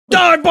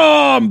Dive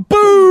bomb!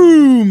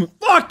 Boom!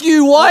 Fuck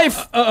you,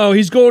 wife! Uh-oh,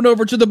 he's going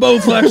over to the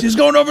Bowflex. He's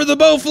going over to the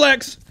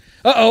Bowflex.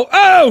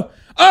 Uh-oh.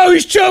 Oh,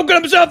 he's choking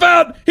himself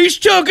out. He's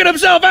choking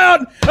himself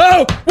out.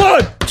 Oh,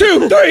 1,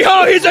 2, 3.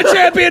 Oh, he's a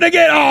champion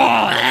again.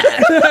 Oh.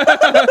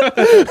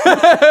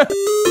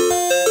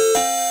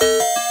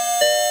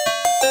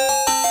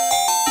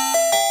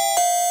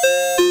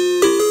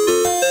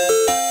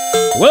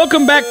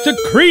 Welcome back to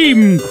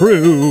Cream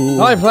Crew.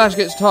 Hi, Flash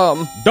gets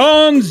Tom.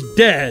 Don's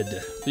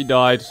dead. He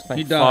died.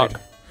 Thank died.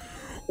 fuck.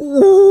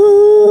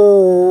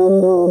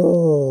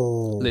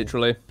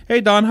 Literally. Hey,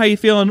 Don, how you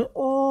feeling?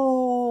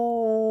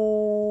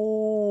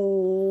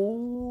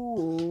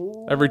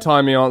 Every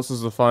time he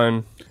answers the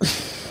phone.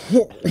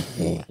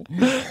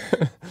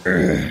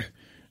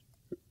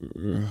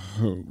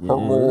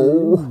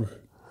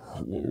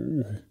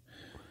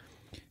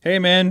 Hey,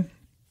 man.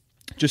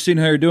 Just seeing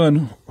how you're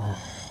doing.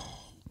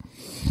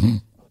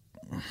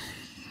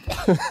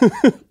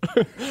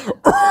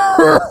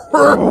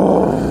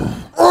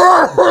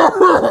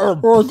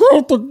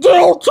 The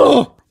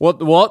Delta!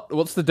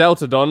 What's the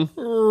Delta, Don?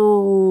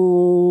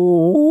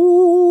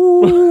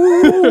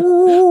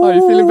 Are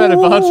you feeling better,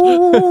 bud?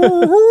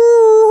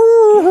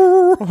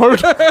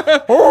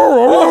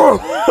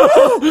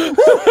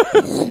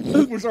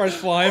 Starts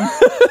flying.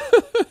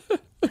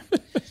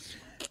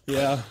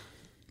 Yeah.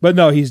 But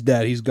no, he's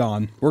dead. He's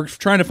gone. We're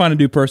trying to find a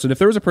new person. If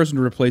there was a person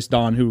to replace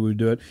Don, who would we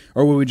do it?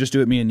 Or would we just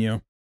do it me and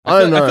you? I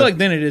don't know. I feel like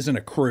then it isn't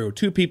a crew.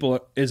 Two people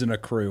isn't a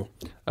crew.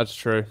 That's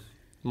true.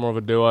 More of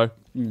a duo.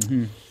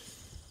 Mm-hmm.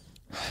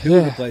 Who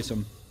would replace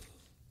him?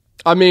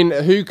 I mean,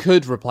 who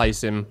could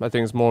replace him? I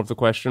think is more of the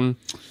question.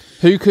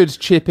 Who could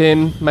chip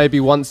in maybe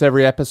once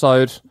every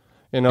episode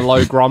in a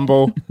low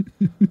grumble?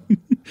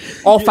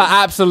 Offer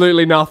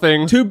absolutely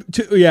nothing.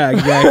 Yeah,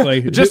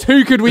 exactly. Just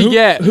who could we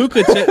get? Who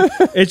could?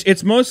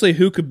 It's mostly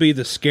who could be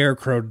the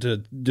scarecrow to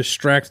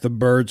distract the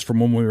birds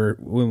from when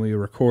we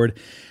record.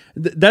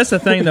 That's the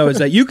thing, though, is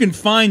that you can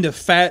find a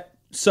fat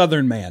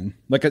Southern man,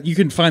 you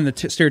can find the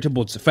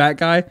stereotypical fat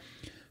guy.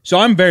 So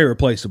I'm very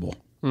replaceable.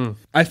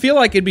 I feel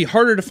like it'd be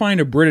harder to find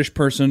a British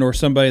person or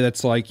somebody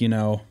that's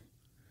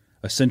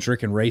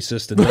eccentric and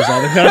racist and does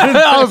all the kind of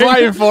I was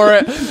waiting for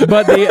it.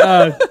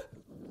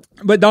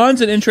 But Don's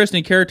an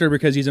interesting character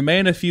because he's a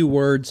man of few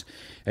words,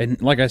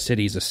 and like I said,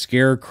 he's a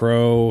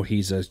scarecrow.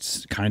 He's a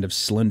kind of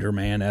Slender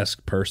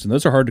Man-esque person.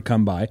 Those are hard to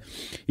come by.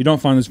 You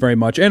don't find this very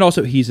much, and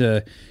also he's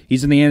in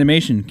the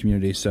animation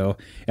community. So,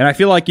 and I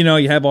feel like you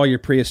have all your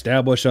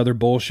pre-established other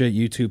bullshit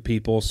YouTube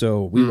people.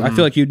 So I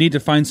feel like you need to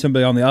find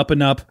somebody on the up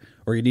and up,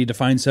 or you need to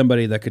find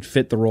somebody that could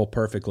fit the role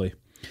perfectly.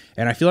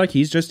 And I feel like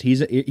he's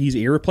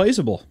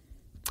irreplaceable.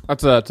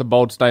 That's a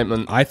bold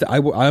statement. I'm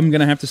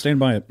going to have to stand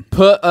by it.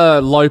 Put a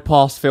low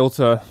pass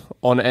filter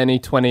on any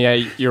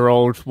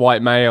 28-year-old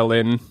white male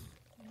in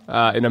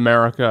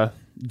America.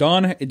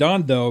 Don,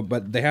 though,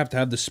 but they have to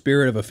have the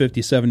spirit of a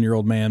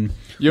 57-year-old man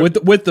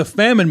with the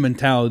famine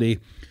mentality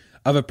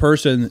of a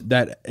person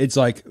that it's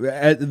like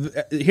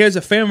he has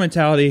a famine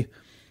mentality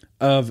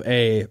of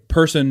a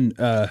person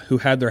who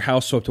had their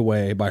house swept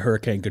away by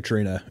Hurricane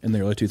Katrina in the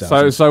early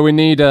 2000s. So we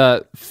need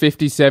a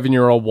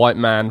 57-year-old white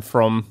man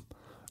from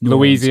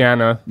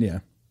Louisiana. Yeah.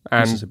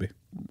 And, Mississippi.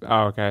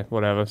 Oh, okay.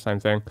 Whatever. Same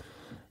thing.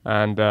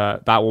 And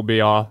that will be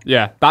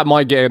that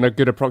might get in a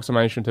good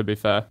approximation, to be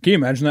fair. Can you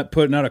imagine that,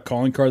 putting out a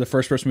calling card? The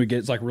first person we get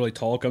is really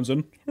tall, comes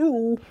in.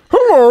 Hello,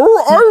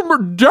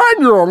 I'm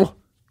Daniel.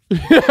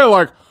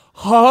 Yeah,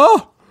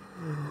 huh?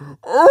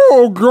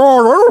 Oh,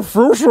 God, I don't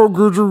feel so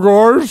good, you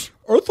guys.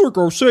 I think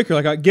I'm sick.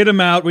 You're like, get him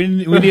out. We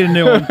need a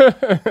new one.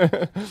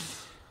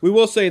 We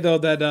will say, though,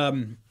 that...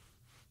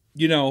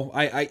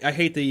 I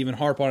hate to even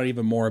harp on it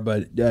even more,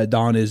 but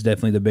Don is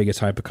definitely the biggest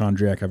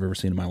hypochondriac I've ever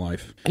seen in my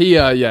life. He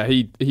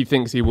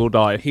thinks he will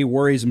die. He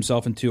worries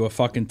himself into a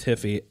fucking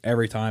tiffy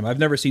every time. I've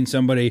never seen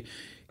somebody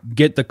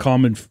get the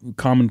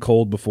common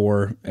cold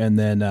before and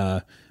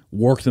then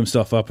work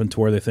themselves up into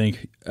where they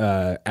think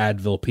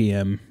Advil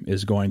PM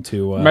is going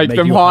to make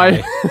them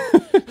high.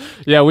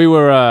 Yeah, we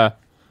were...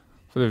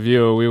 For the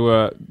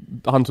viewer,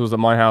 Hunter was at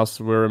my house.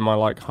 We were in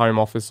my home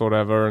office or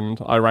whatever, and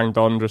I rang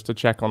Don just to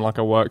check on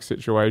a work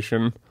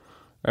situation.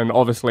 And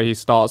obviously he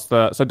starts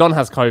so Don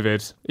has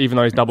COVID, even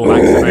though he's double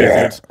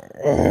vaccinated.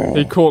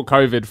 He caught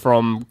COVID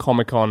from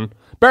Comic-Con.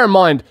 Bear in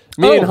mind,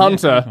 me and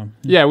Hunter,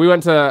 we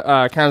went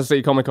to Kansas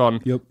City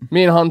Comic-Con. Yep.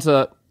 Me and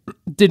Hunter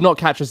did not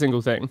catch a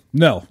single thing.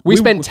 No. We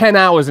spent 10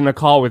 hours in a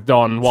car with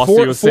Don whilst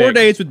he was sick. 4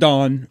 days with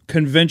Don,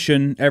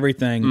 convention,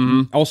 everything.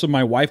 Mm-hmm. Also,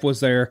 my wife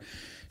was there.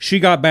 She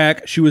got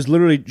back. She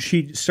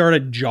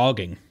started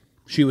jogging.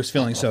 She was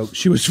feeling so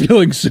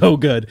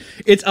good.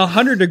 It's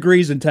 100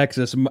 degrees in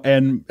Texas,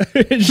 and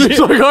she's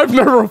like, I've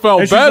never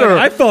felt better.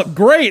 I felt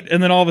great.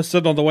 And then all of a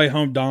sudden, on the way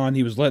home, Don,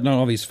 he was letting out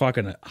all these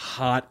fucking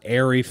hot,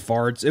 airy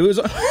farts. It was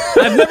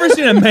I've never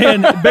seen a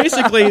man.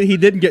 Basically, he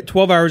didn't get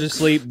 12 hours of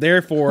sleep.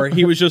 Therefore,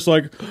 he was just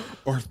like,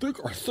 I think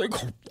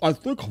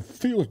I'm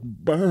feeling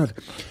bad.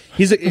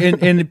 he's.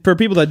 And for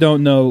people that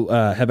don't know,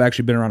 have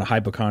actually been around a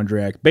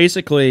hypochondriac.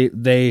 Basically,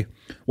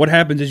 what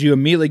happens is you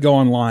immediately go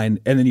online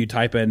and then you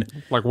type in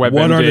Like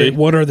WebMD.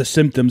 what are the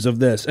symptoms of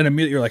this, and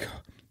immediately you're like,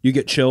 you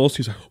get chills.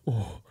 He's like,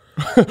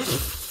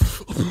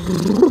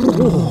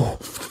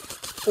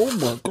 Oh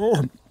my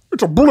god.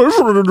 It's a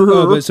blizzard in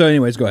here. but so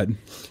anyways, go ahead.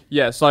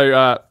 Yeah,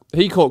 so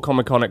he caught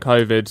Comic-Con at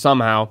COVID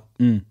somehow.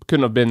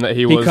 Couldn't have been that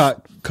he He was...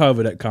 caught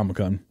COVID at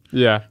Comic-Con.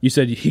 Yeah. You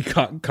said he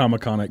caught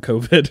Comic-Con at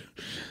COVID.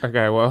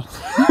 Okay, well...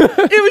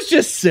 It was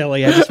just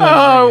silly. I just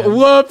Oh,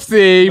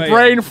 whoopsie. But yeah.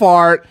 Brain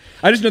fart.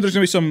 I just know there's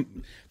gonna be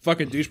some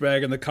fucking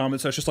douchebag in the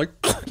comments that's just like,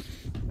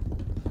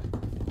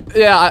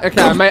 Yeah,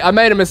 okay, I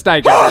made a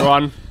mistake,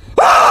 everyone.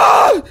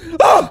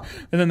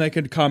 and then they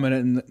could comment it,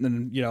 and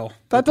then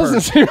That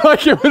doesn't seem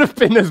like it would have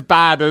been as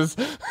bad as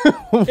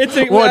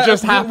what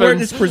just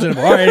happened. It's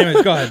presentable. All right,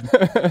 anyways, go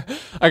ahead.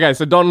 Okay,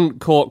 so Don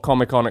caught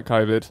Comic-Con at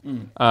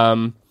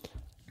COVID.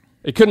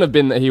 It couldn't have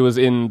been that he was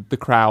in the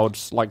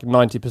crowds like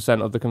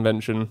 90% of the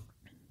convention,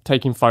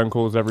 taking phone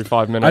calls every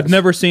 5 minutes. I've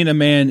never seen a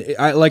man.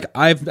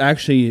 I've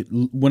actually,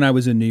 when I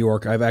was in New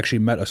York, I've actually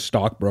met a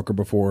stockbroker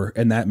before,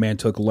 and that man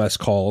took less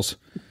calls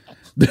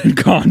than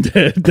Con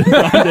did.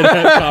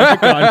 At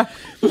Comic-Con.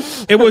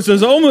 It was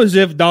almost as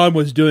if Don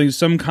was doing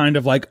some kind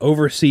of like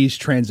overseas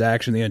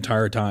transaction the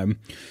entire time.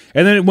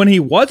 And then when he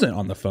wasn't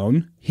on the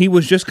phone, he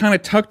was just kind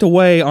of tucked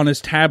away on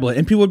his tablet,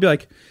 and people would be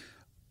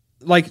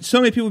like so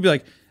many people would be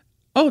like,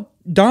 "Oh,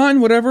 Don,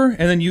 whatever,"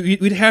 and then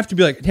we'd have to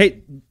be like,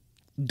 "Hey,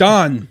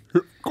 Don."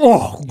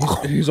 Oh,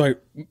 He's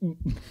like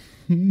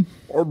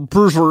I'm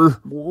busy.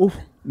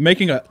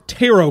 making a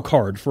tarot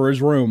card for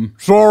his room.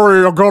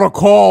 Sorry, I got a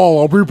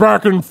call. I'll be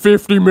back in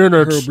 50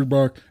 minutes. He'll be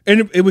back.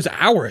 And it was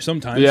hours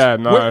sometimes. Yeah,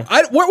 no.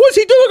 What was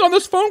he doing on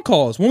those phone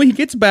calls? When he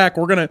gets back,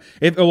 we're going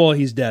to...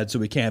 he's dead, so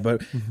we can't.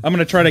 But I'm going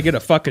to try to get a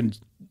fucking...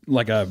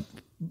 like a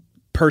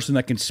person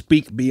that can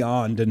speak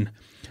beyond and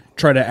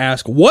try to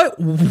ask, what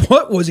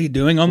was he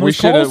doing on those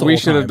calls We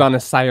should have done a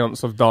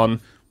seance of Don.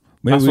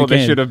 Maybe That's we what they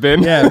can. should have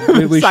been. Yeah,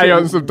 we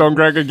Seance should. of Don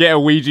Gregor. Get a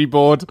Ouija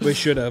board. We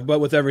should have. But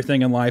with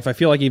everything in life, I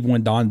feel like even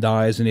when Don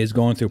dies and he's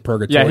going through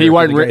purgatory... Yeah, he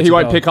won't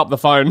pick up the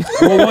phone.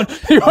 Well,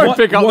 he won't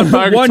pick up the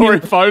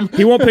purgatory phone.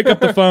 He won't pick up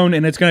the phone,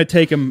 and it's going to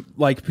take him.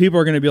 Like, people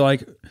are going to be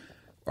like,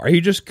 can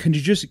you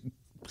just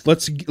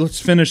let's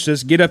finish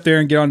this. Get up there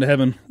and get on to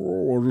heaven.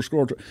 It's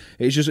going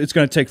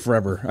to take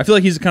forever. I feel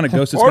like he's the kind of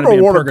ghost that's I going to be don't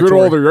in want to get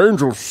purgatory. all the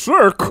angels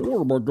sick.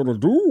 What am I going to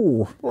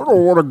do? I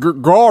don't want to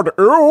get God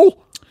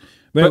ill.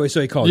 But anyway,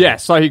 so he called. Yeah,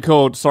 so he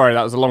called. Sorry,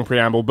 that was a long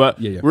preamble, but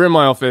Yeah. we're in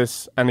my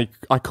office, and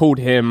I called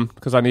him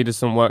because I needed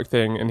some work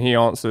thing, and he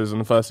answers, and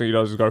the first thing he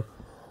does is go,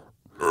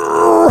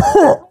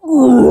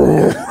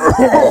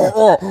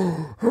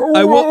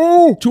 I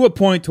will, to a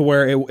point to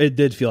where it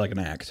did feel like an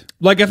act.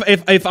 Like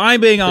if I'm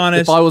being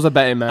honest, if I was a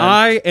betting man.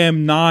 I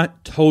am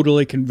not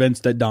totally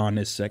convinced that Don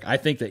is sick. I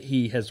think that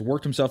he has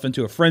worked himself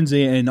into a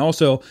frenzy, and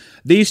also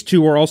these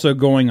two are also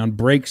going on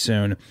break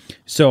soon.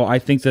 So I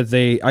think that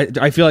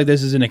I feel like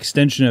this is an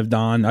extension of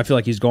Don. I feel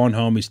like he's going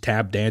home. He's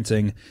tap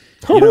dancing.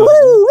 You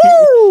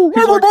know,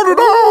 Everybody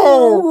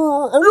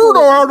down! You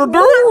know how to do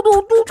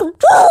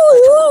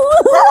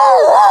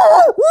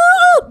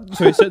it!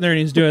 so he's sitting there and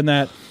he's doing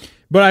that.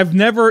 But I've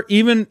never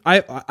even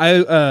I've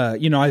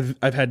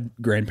had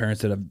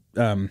grandparents that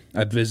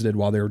I've visited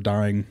while they were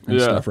dying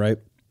and stuff, right?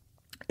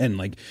 And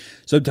like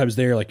sometimes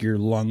they're like your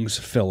lungs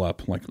fill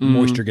up, like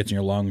moisture gets in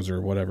your lungs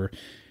or whatever.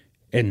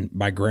 And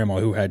my grandma,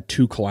 who had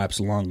 2 collapsed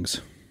lungs,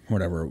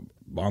 whatever,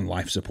 on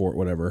life support,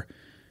 whatever,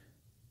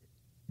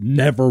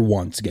 never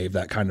once gave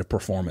that kind of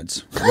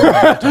performance. When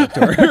I talked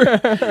to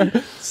her.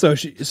 So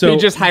he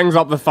just hangs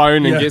up the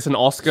phone and Yeah. gets an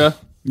Oscar.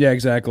 Yeah,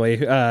 exactly.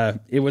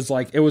 It was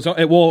like he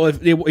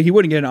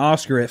wouldn't get an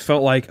Oscar. It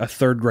felt like a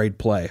 3rd grade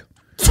play.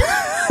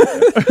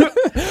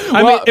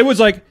 I mean, it was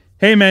like,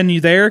 "Hey, man, you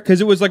there?" Because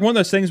it was like one of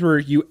those things where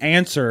you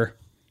answer,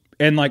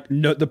 and like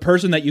the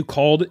person that you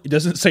called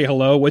doesn't say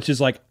hello, which is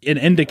like an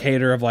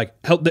indicator of like,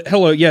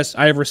 "Hello, yes,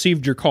 I have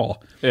received your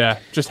call." Yeah,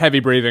 just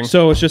heavy breathing.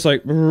 So it's just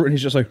like, and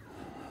he's just like,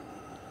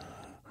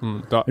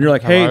 And and you're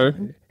like, hello?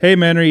 hey,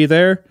 man, are you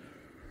there?"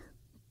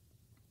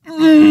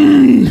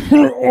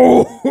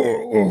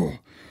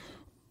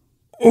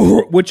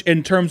 Which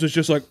in terms is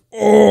just like,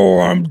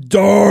 "Oh, I'm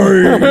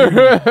dying.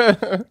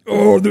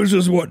 Oh, this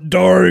is what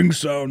dying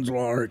sounds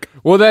like."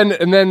 Well,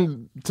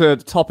 then to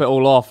top it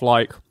all off,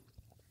 like,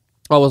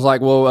 I was like,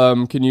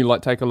 well, can you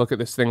like take a look at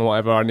this thing or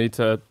whatever?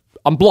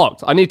 I'm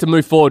blocked. I need to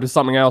move forward to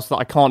something else that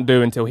I can't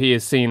do until he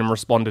has seen and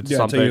responded to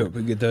something.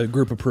 Until you get the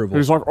group approval.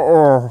 He's like,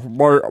 oh,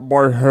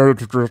 my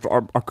head's just,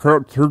 I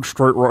can't think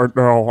straight right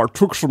now. I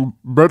took some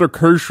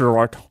medication.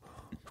 Like,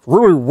 it's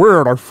really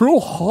weird. I feel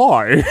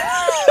high.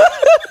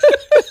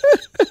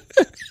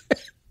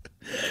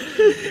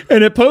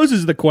 And it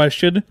poses the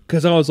question,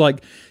 because I was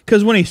like,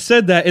 because when he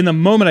said that in the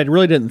moment, I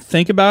really didn't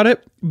think about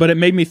it, but it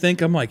made me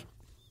think. I'm like,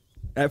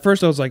 at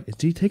first I was like,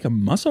 did he take a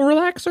muscle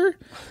relaxer?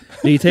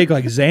 Did he take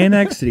like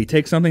Xanax? Did he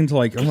take something to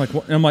like? I'm like,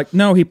 what? I'm like,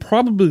 no, he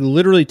probably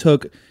literally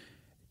took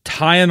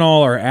Tylenol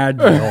or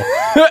Advil,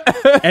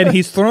 and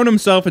he's thrown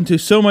himself into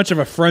so much of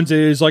a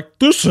frenzy. He's like,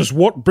 this is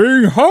what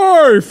being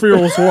high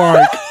feels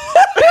like.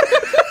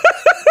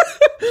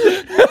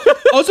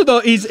 Also,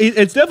 though, it's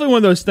definitely one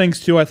of those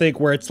things too. I think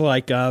where it's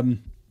like,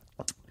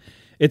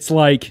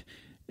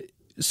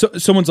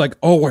 someone's like,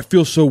 "Oh, I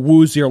feel so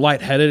woozy or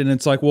lightheaded," and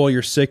it's like, "Well,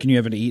 you're sick and you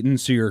haven't eaten,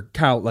 so your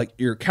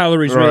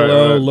calories really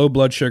low, low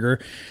blood sugar."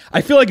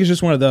 I feel like it's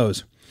just one of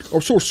those.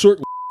 I'm so sick.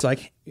 It's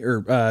like,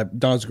 or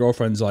Don's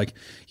girlfriend's like,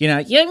 you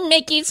can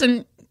make you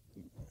some.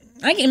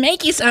 I can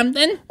make you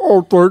something.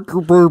 Oh, thank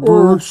you, baby.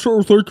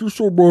 Thank you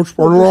so much.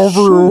 I love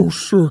you.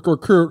 So sick. I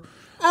can't.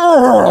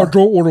 I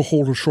don't want to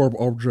hold a sharp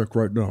object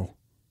right now.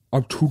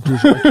 I'm too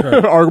dizzy.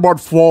 I might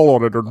fall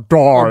on it and die.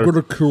 I'm going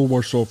to kill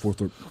myself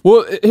with it.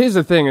 Well, here's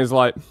the thing is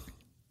like,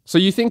 so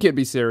you think it'd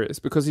be serious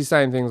because he's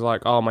saying things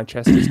like, oh, my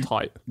chest is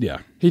tight. Yeah.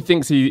 He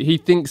thinks he's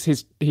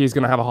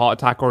going to have a heart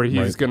attack or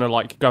he's going to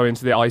like go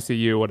into the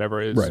ICU or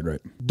whatever it is.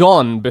 Right.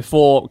 Don,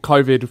 before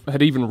COVID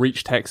had even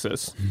reached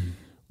Texas,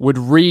 would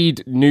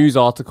read news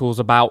articles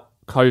about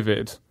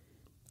COVID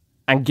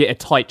and get a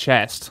tight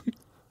chest.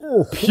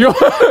 Pure,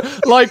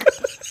 like,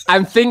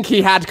 and think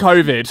he had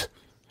COVID.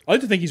 I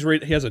like to think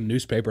he has a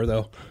newspaper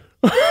though.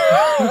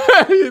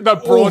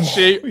 The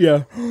broadsheet.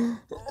 Yeah.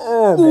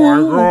 Oh my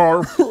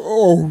god.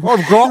 Oh,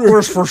 I've got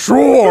this for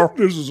sure.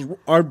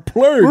 I'm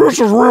playing. This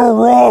is real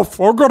rough.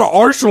 I'm gonna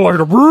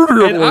isolate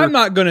immediately. And I'm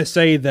not gonna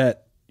say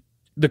that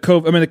the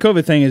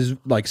COVID thing is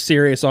like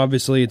serious.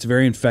 Obviously, it's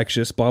very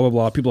infectious. Blah blah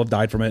blah. People have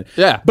died from it.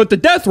 Yeah. But the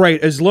death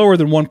rate is lower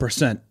than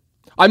 1%.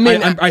 I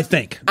mean, I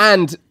think.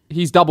 And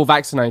he's double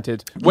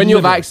vaccinated. When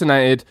you're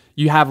vaccinated,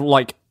 you have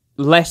like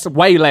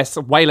way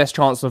less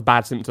chance of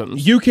bad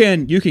symptoms. You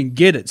can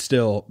get it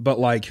still, but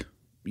like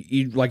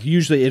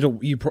usually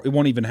it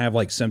won't even have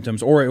like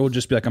symptoms, or it will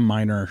just be like a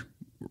minor.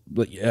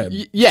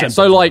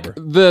 So like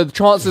the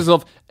chances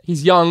of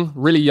he's young,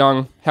 really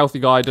young, healthy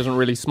guy, doesn't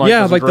really smoke.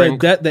 Yeah, like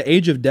drink. the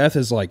age of death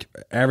is like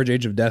average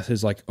age of death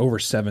is like over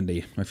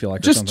 70. I feel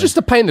like just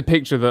to paint the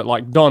picture that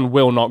like Don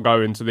will not go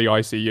into the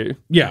ICU.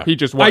 Yeah, he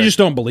just won't. I just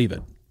don't believe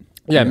it.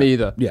 Yeah, me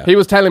either. Yeah, he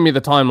was telling me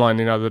the timeline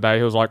the other day.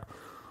 He was like,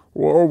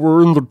 well,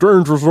 we're in the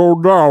danger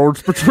zone now.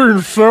 It's between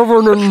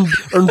 7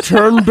 and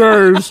 10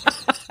 days.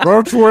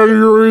 That's when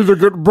you either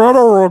get better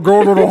or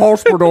go to the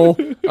hospital.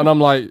 And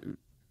I'm like,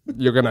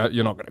 you're not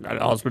gonna go to the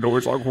hospital.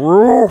 It's like,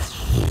 we'll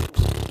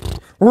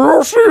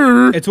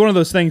see. It's one of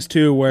those things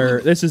too where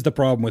this is the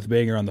problem with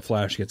being around the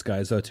Flash Gets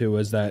guys though too,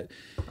 is that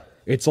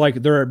it's like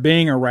they're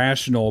being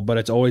irrational, but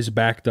it's always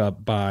backed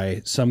up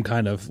by some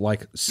kind of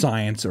like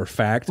science or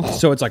fact.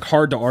 So it's like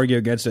hard to argue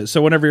against it.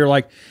 So whenever you're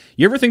like,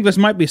 you ever think this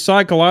might be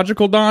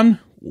psychological, Don?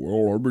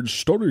 Well, I mean,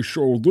 studies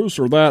show this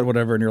or That,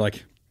 whatever. And you're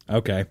like,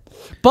 okay.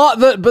 But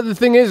the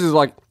thing is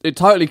like, it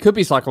totally could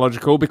be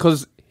psychological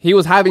because he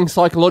was having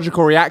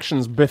psychological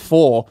reactions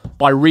before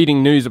by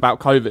reading news about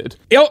COVID.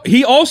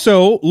 He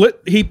also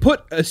he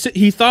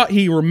thought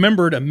he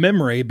remembered a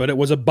memory, but it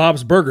was a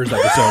Bob's Burgers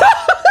episode.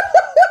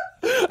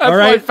 That's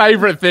my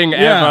favorite thing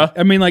ever.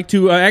 I mean, like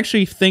to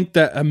actually think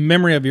that a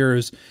memory of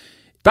yours.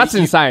 That's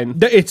insane.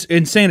 It's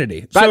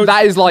insanity.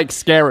 That is like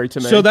scary to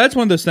me. So that's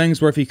one of those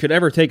things where if he could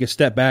ever take a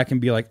step back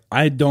and be like,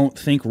 I don't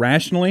think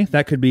rationally,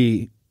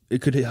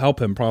 it could help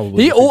him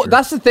probably.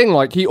 That's the thing.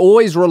 Like he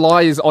always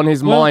relies on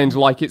his mind,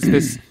 like it's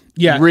this.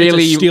 Yeah,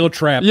 really it's a steel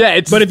trap. Yeah,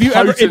 it's. But if you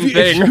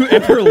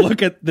ever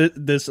look at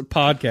this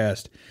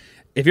podcast,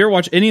 if you ever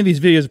watch any of these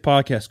videos of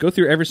podcasts, go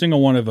through every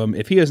single one of them.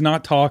 If he is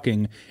not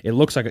talking, he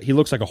looks like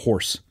a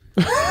horse.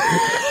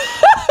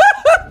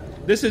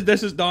 This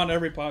is Don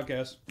every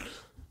podcast.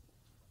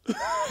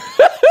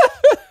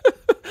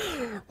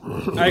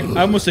 I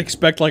almost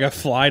expect like a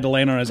fly to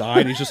land on his eye,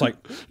 and he's just like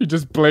he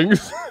just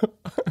blinks.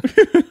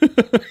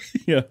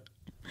 Yeah.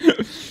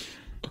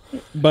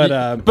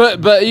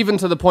 But even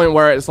to the point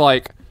where it's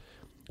like,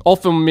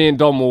 often me and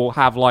Dom will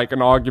have like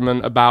an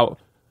argument about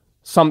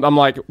something. I'm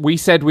like, we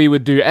said we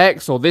would do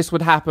X or this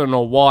would happen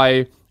or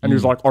Y, and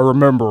he's like, I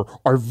remember,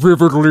 I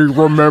vividly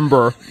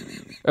remember.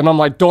 And I'm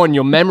like, Don,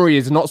 your memory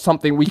is not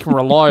something we can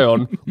rely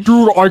on.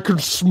 Dude, I can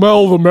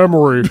smell the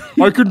memory.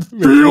 I can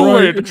feel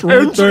it. It's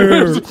right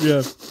there.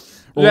 Yeah.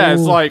 Yeah,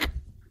 it's like,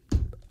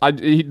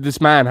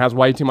 this man has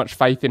way too much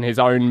faith in his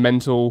own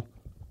mental.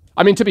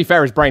 I mean, to be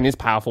fair, his brain is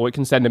powerful. It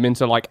can send him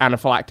into like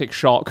anaphylactic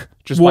shock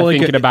just by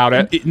thinking about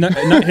it.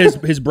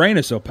 His brain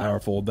is so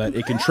powerful that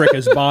it can trick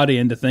his body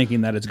into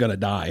thinking that it's going to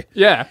die.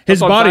 Yeah. His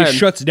body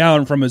shuts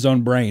down from his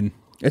own brain.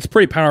 It's a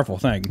pretty powerful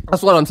thing.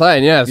 That's what I'm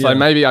saying, yeah. So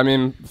maybe, I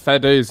mean, fair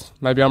dues.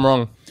 Maybe I'm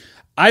wrong.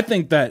 I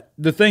think that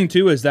the thing,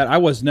 too, is that I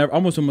was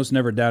almost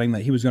never doubting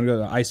that he was going to go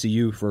to the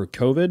ICU for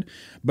COVID,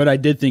 but I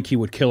did think he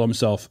would kill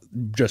himself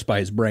just by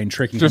his brain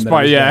tricking him. Just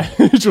by, yeah.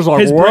 He's just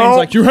like, his brain's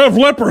like, you have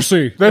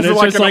leprosy. There's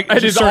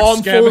and his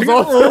arm falls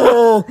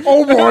off.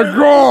 Oh my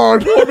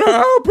God, what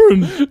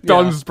happened?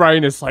 Don's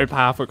brain is so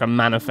powerful, it can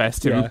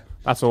manifest him. Yeah.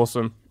 That's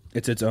awesome.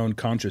 It's its own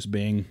conscious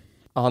being.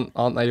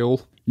 Aren't they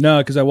all? No,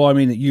 because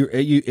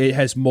it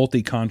has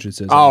multi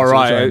consciences. Oh,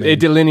 right. It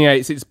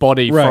delineates its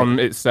body Right. from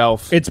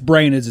itself. Its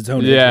brain is its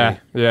own Yeah,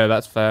 entity. yeah,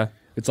 that's fair.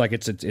 It's like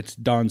it's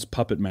Don's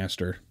puppet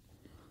master.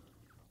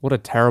 What a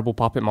terrible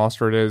puppet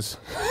master it is.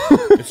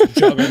 It's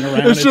juggling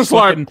around. It's just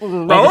fucking-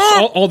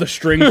 like, all the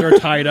strings are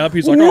tied up.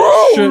 He's like,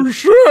 oh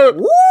shit.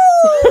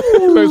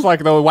 Looks like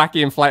the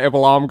wacky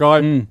inflatable arm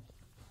guy.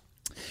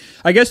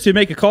 I guess to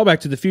make a callback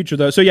to the future,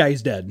 though. So yeah,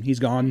 he's dead. He's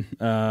gone. He's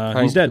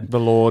Thank dead, the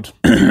Lord.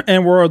 and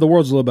the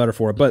world's a little better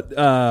for it. But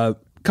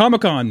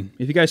Comic-Con,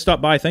 if you guys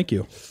stopped by, thank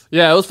you.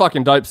 Yeah, it was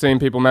fucking dope seeing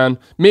people, man.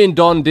 Me and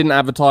Don didn't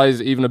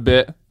advertise even a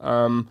bit,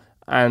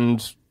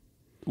 and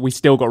we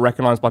still got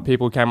recognized by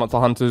people who came up to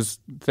Hunter's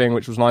thing,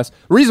 which was nice. The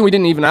reason we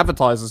didn't even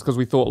advertise is because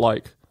we thought,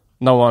 like,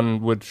 no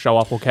one would show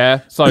up or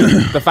care. So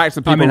the fact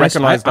that people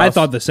recognized us... I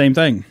thought the same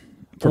thing.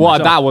 Well,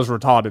 myself. that was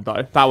retarded,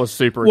 though. That was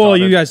super retarded. Well,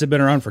 you guys have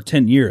been around for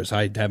 10 years.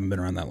 I haven't been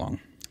around that long.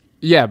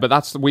 Yeah,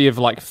 but we have,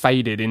 like,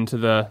 faded into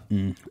the Or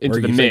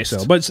into the you think mist.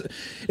 so. But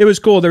it was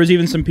cool. There was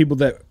even some people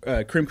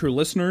that Cream Crew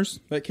listeners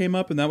that came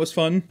up, and that was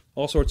fun.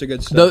 All sorts of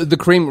good stuff. The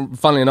Cream...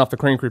 Funnily enough, the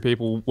Cream Crew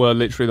people were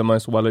literally the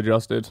most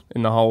well-adjusted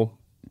in the whole...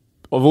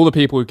 Of all the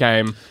people who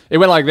came, it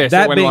went like this.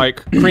 That It went being-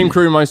 like Cream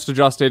Crew most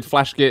adjusted,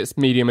 Flash Gits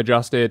medium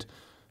adjusted,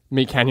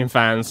 Meat Canyon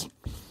fans.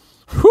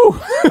 Whew.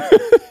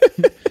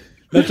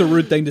 That's a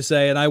rude thing to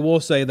say, and I will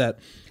say that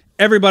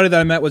everybody that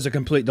I met was a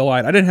complete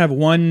delight. I didn't have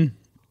one...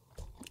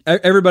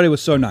 Everybody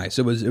was so nice.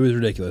 It was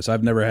ridiculous.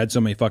 I've never had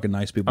so many fucking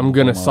nice people. I'm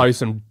going to before in my sow life.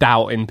 some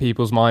doubt in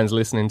people's minds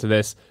listening to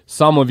this.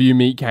 Some of you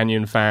Meat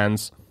Canyon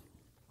fans,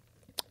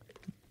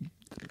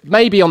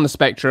 maybe on the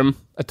spectrum,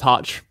 a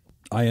touch.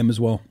 I am as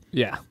well.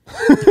 Yeah.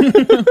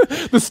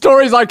 The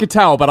stories I could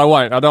tell, but I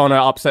won't. I don't want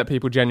to upset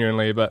people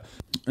genuinely, but...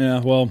 Yeah,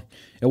 well,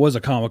 it was a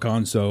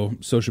Comic-Con, so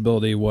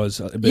sociability was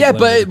a bit Yeah,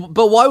 limited.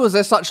 but why was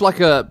there such like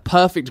a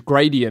perfect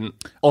gradient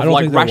of I don't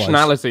like think there was.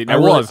 rationality? There I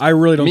really- was. I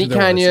really don't Meat think there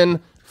was.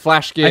 Canyon,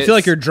 Flash Gits, I feel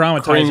like you're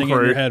dramatizing Cream in your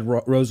Crew. head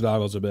rose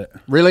goggles a bit.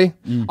 Really?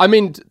 I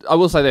mean, I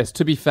will say this,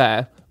 to be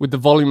fair, with the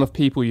volume of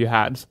people you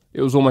had,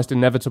 it was almost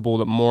inevitable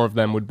that more of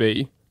them would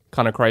be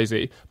kind of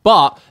crazy.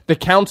 But the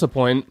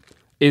counterpoint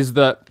is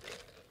that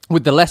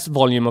with the less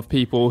volume of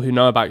people who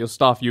know about your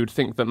stuff, you would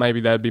think that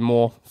maybe there'd be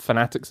more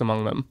fanatics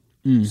among them.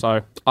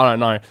 So, I don't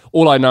know.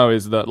 All I know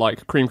is that,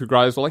 like, Cream Crew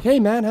guys were like,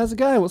 hey, man, how's it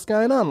going? What's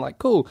going on? Like,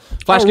 cool.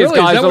 Flash Gits really?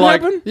 Is guys that were what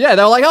like, happened? yeah,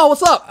 they were like, oh,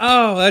 what's up?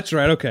 Oh, that's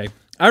right. Okay.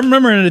 I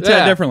remember it a tad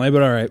Yeah. differently,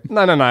 but all right.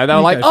 No. They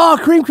were like, oh,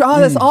 Cream Crew, oh,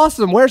 that's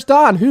awesome. Where's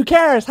Don? Who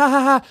cares? Ha, ha,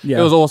 ha. Yeah.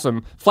 It was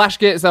awesome. Flash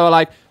Gits, they were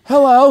like,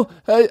 hello,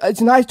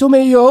 it's nice to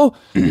meet you.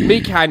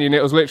 Meat Canyon,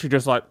 it was literally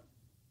just like,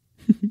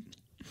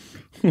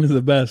 It was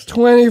the best.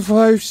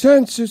 25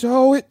 cents is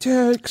all it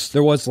takes.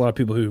 There was a lot of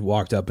people who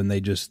walked up and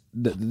they just...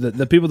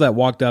 The people that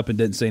walked up and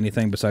didn't say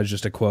anything besides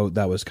just a quote,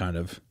 that was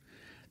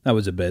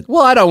a bit...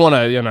 Well, I don't want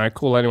to,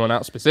 call anyone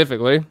out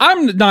specifically.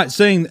 I'm not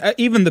saying...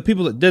 Even the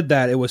people that did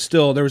that, it was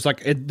still...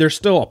 There's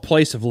still a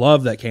place of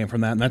love that came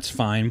from that, and that's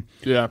fine.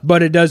 Yeah.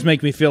 But it does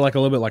make me feel like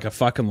a little bit like a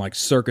fucking like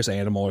circus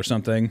animal or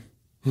something.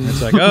 And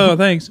it's like, oh,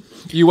 thanks.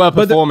 You were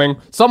performing.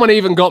 Someone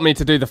even got me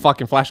to do the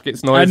fucking Flash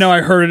Gits noise. I know,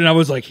 I heard it and I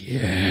was like,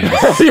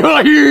 yeah. You were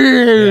like,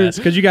 yeah. Yes,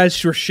 because you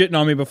guys were shitting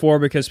on me before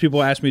because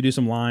people asked me to do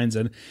some lines,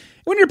 and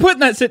when you're put in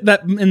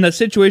that in that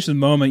situation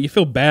moment, you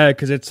feel bad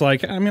because it's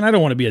like, I mean, I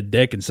don't want to be a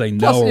dick and say no.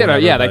 Plus, or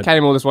whatever, they but-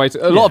 came all this way.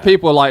 A lot of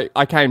people were like,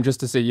 I came just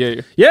to see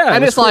you. Yeah,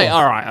 and that's it's like, cool.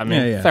 all right, I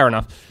mean, Yeah. fair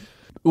enough.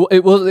 Well,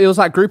 it was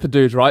that group of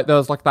dudes, right? There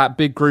was like that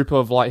big group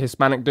of like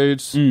Hispanic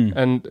dudes,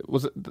 and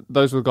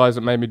those were the guys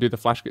that made me do the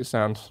Flash Gits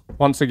sound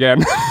once again.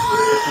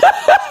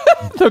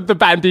 The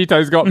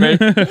banditos got me.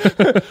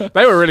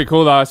 They were really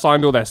cool though. I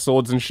signed all their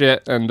swords and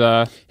shit, and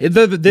The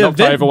knocked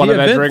event, over one the of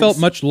their event drinks. felt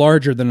much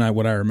larger than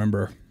what I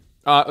remember.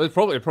 it was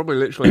probably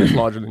literally this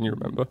larger than you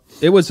remember.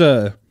 It was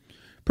a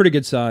pretty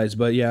good size,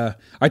 but yeah,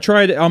 I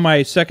tried on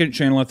my second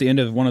channel at the end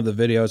of one of the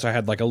videos. I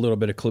had like a little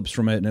bit of clips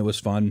from it, and it was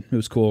fun. It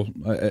was cool.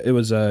 It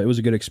was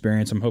a good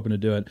experience. I'm hoping to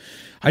do it.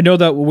 I know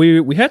that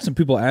we had some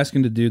people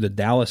asking to do the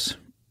Dallas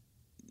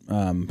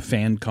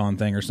fan con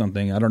thing or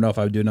something. I don't know if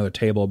I would do another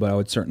table, but I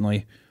would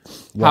certainly.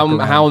 walk around.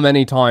 How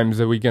many times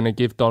are we going to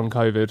give Don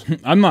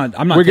COVID? I'm not.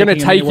 We're going to taking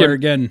him take anywhere him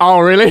again. Oh,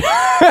 really?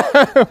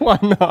 Why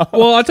not?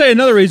 Well, I'll tell you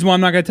another reason why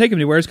I'm not going to take him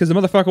anywhere is because the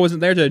motherfucker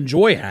wasn't there to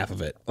enjoy half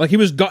of it. Like he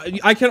was gone.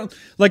 I can't.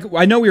 Like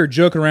I know we were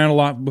joking around a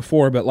lot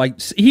before, but like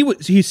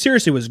he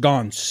seriously was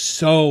gone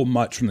so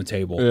much from the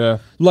table. Yeah.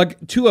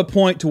 Like to a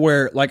point to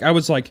where like I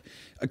was like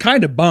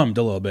kind of bummed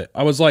a little bit.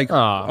 I was like,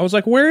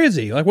 where is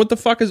he? Like what the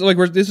fuck is like?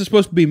 This is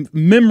supposed to be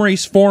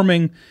memories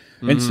forming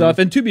and stuff.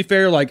 And to be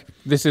fair, like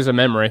This is a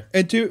memory.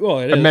 it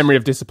A is. memory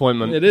of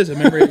disappointment. It is a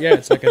memory. Yeah,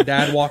 it's like a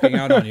dad walking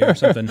out on you or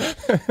something.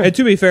 And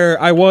to be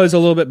fair, I was a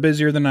little bit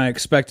busier than I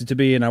expected to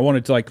be, and I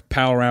wanted to like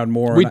pal around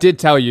more. We And did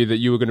tell you that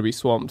you were going to be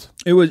swamped.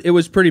 it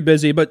was pretty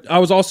busy, but I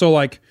was also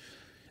like,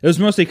 it was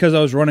mostly because I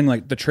was running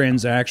like the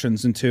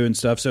transactions and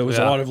stuff. So it was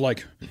a Yeah. lot of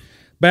like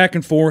back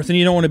and forth, and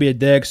you don't want to be a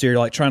dick, so you're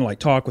like trying to like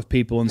talk with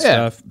people and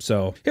Yeah. stuff.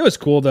 So it was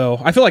cool though.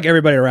 I feel like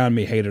everybody around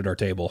me hated our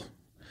table.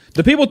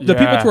 The people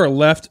to our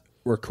left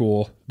were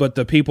cool, but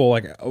the people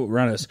like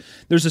around us,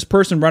 there's this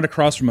person right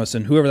across from us,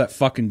 and whoever that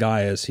fucking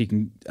guy is, he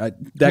can.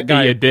 That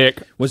guy, Be a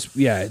dick.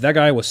 that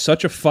guy was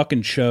such a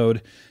fucking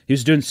chode. He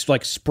was doing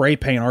like spray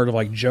paint art of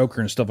like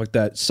Joker and stuff like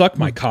that. Suck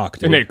my cock,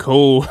 dude. Isn't it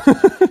cool?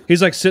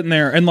 He's like sitting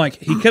there, and like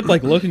he kept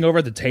like looking over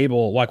at the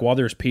table, like while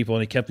there's people,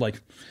 and he kept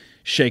like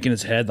shaking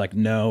his head, like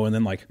no, and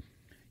then like,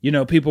 you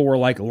know, people were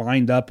like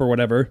lined up or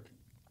whatever,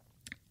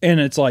 and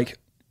it's like,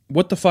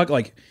 what the fuck,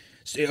 like.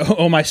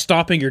 Oh, am I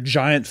stopping your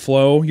giant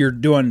flow? You're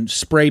doing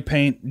spray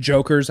paint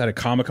Jokers at a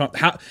Comic-Con.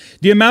 How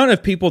the amount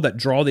of people that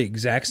draw the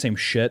exact same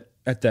shit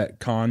at that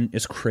con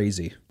is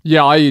crazy.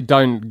 Yeah, I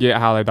don't get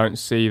how they don't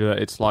see that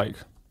it's like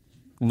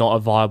not a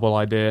viable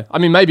idea. I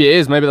mean, maybe it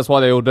is. Maybe that's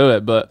why they all do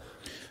it. But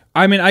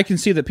I mean, I can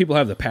see that people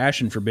have the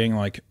passion for being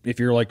like, if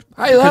you're like,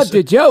 I love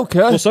the Joker.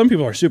 Well, some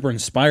people are super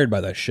inspired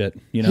by that shit.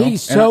 You know,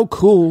 He's so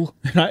cool.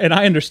 And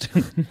I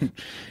understand,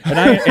 and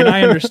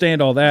I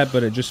understand all that,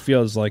 but it just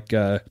feels like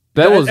to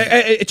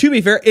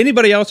be fair,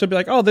 anybody else would be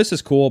like, oh, this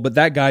is cool, but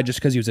that guy, just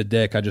because he was a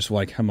dick,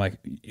 I'm like,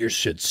 your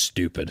shit's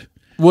stupid.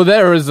 Well,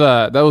 there was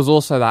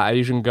also that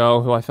Asian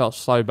girl who I felt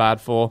so bad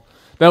for.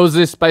 There was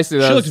this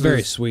basically. She looked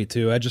very sweet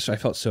too. I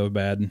felt so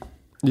bad.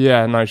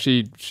 Yeah, no,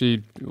 she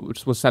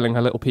was selling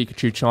her little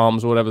Pikachu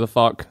charms or whatever the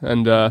fuck,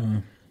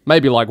 and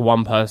maybe like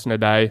one person a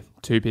day,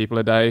 2 people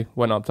a day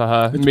went up to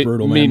her. It's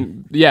brutal,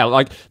 man. Yeah,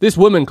 like this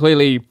woman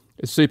clearly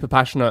is super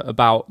passionate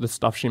about the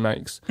stuff she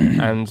makes,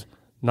 and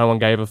no one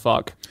gave a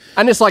fuck.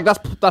 And it's like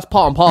that's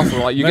part and parcel.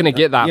 Like you're gonna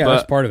get that, yeah, but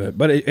that's part of it.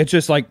 But it's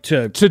just like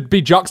to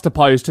be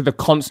juxtaposed to the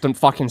constant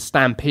fucking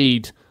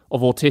stampede of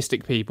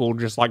autistic people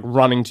just like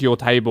running to your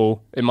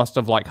table. It must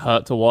have like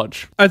hurt to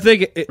watch. I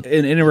think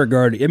in a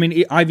regard, I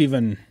mean, I've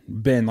even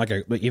been like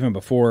even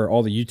before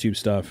all the YouTube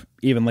stuff,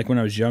 even like when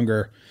I was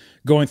younger,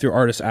 going through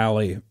Artist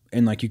Alley,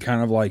 and like you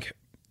kind of like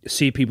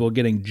see people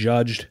getting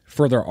judged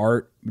for their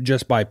art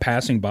just by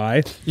passing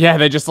by. Yeah,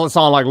 they just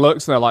someone like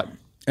looks and they're like,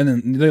 and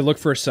then they look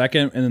for a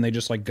second, and then they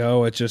just like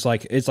go. It's just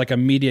like it's like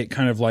immediate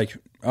kind of like,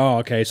 oh,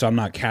 okay, so I'm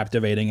not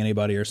captivating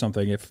anybody or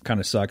something. It kind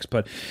of sucks.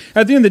 But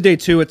at the end of the day,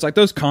 too, it's like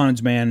those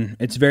cons, man.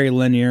 It's very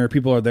linear.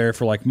 People are there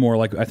for like more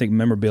like I think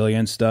memorabilia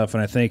and stuff,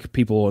 and I think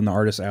people in the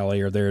Artist Alley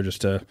are there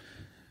just to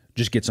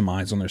get some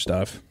eyes on their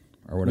stuff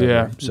or whatever.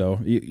 Yeah. So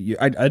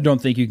I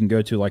don't think you can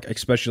go to like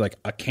especially like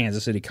a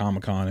Kansas City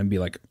Comic-Con and be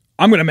like,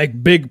 I'm going to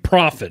make big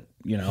profit.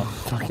 You know,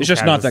 it's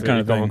just not that kind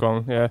of thing.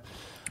 Comic-Con, yeah.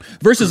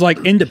 Versus like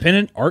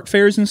independent art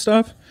fairs and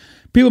stuff,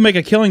 people make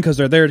a killing because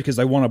they're there because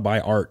they want to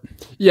buy art.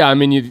 Yeah, I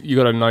mean you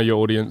got to know your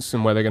audience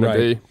and where they're going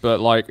to be. But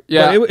like,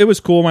 yeah, but it was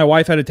cool. My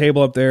wife had a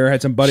table up there,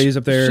 had some buddies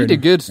up there. She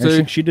did good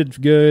too. She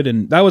did good,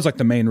 and that was like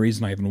the main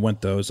reason I even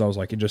went. Though, so I was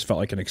like, it just felt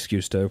like an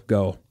excuse to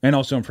go. And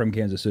also, I'm from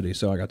Kansas City,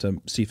 so I got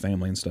to see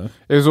family and stuff.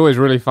 It was always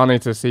really funny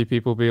to see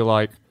people be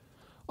like,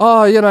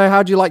 oh, you know,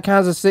 how'd you like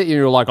Kansas City? And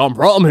you're like, I'm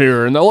from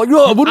here. And they're like,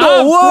 oh, but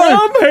no way.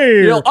 I'm from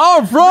here. You're like,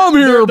 I'm from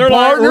here, they're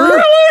partner. like,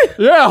 really?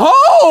 Yeah,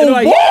 oh,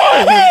 like,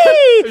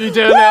 boy. You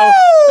do it now.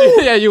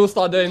 Yeah, you will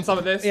start doing some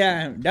of this.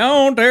 Yeah,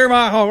 don't tear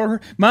my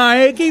heart,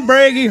 my achy,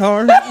 breaky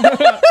heart.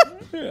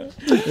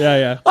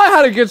 Yeah. I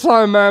had a good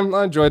time, man.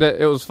 I enjoyed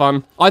it. It was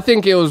fun. I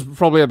think it was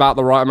probably about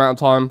the right amount of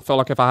time. Felt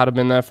like if I had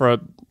been there for a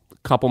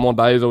couple more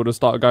days, I would have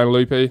started going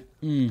loopy.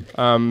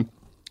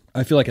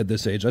 I feel like at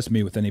this age, that's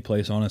me with any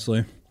place,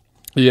 honestly.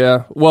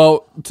 Yeah.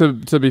 Well,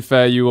 to be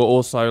fair, you were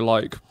also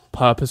like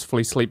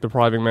purposefully sleep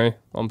depriving me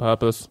on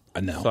purpose.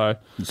 No, so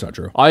it's not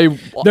true.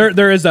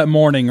 There is that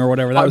morning or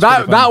whatever. That was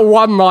that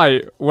one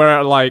night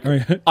where like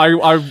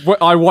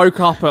I woke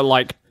up at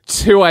like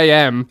 2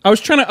 a.m. I was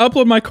trying to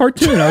upload my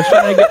cartoon. I was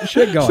trying to get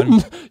shit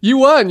going. You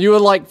weren't. You were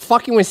like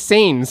fucking with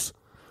scenes.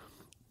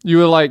 You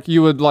were like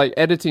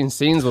editing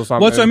scenes or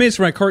something. What's I mean? It's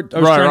my cart. I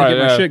was trying to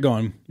get my shit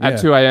going at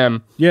 2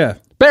 a.m. Yeah.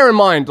 Bear in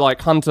mind,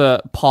 like Hunter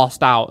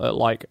passed out at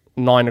like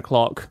 9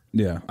 o'clock.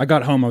 Yeah, I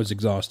got home. I was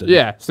exhausted.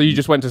 Yeah, so you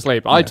just went to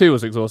sleep. I too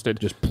was exhausted.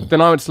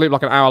 Then I went to sleep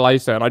like an hour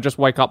later, and I just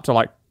wake up to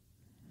like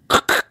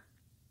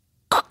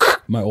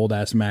my old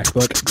ass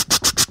MacBook.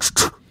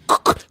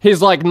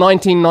 His like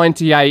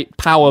 1998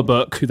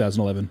 PowerBook.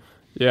 2011.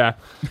 Yeah.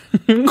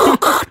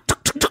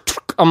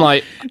 I'm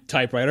like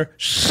typewriter.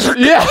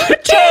 Yeah.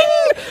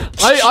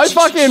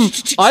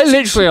 I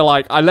literally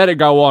like I let it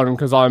go on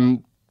because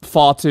I'm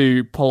far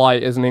too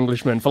polite as an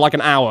Englishman for like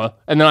an hour,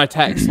 and then I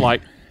text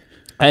like,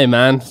 hey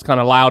man, it's kind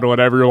of loud or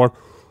whatever. You're like,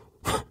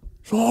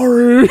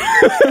 sorry.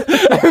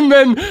 And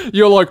then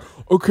you're like,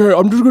 okay,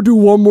 I'm just going to do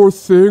one more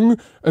thing,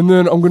 and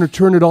then I'm going to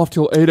turn it off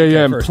till 8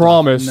 a.m.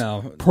 Promise.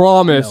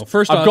 Promise. No.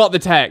 First I've got the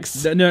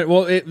text. No,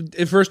 well,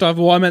 first off,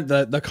 I meant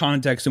the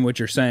context in which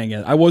you're saying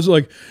it. I was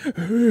like,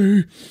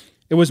 hey.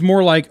 It was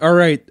more like, all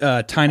right,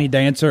 Tiny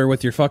Dancer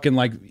with your fucking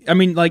like, I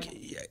mean, like,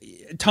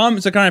 Tom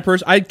is the kind of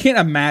person, I can't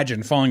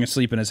imagine falling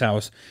asleep in his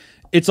house.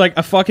 It's like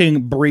a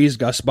fucking breeze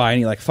gusts by and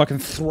he like fucking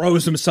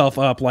throws himself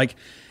up like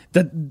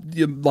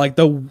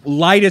the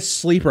lightest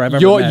sleeper I've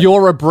ever met.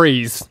 You're a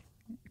breeze.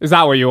 Is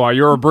that what you are?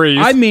 You're a breeze.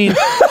 I mean,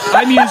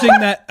 I'm using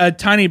that a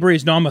tiny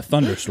breeze. No, I'm a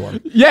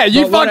thunderstorm. Yeah,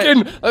 you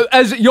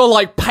as you're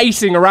like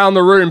pacing around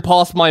the room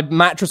past my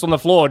mattress on the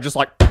floor, just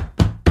like.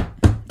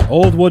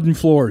 Old wooden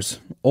floors.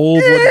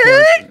 Old wooden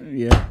floors.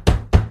 Yeah.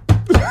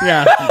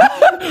 Yeah.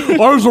 I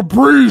was a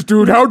breeze,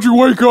 dude. How'd you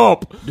wake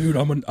up? Dude,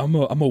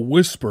 I'm a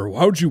whisper.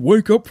 How'd you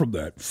wake up from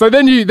that? So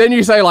then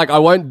you say, like, I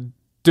won't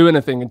do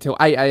anything until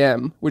 8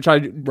 a.m., which I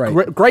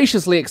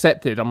graciously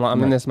accepted. I'm like,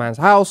 I'm in this man's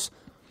house.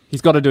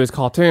 He's got to do his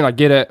cartoon. I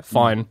get it.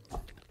 Fine.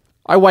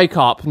 I wake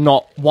up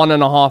not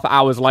 1.5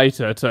 hours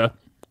later to...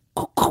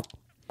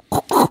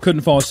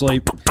 Couldn't fall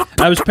asleep.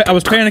 I was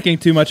panicking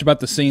too much about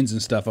the scenes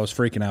and stuff. I was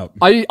freaking out.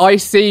 I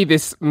see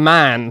this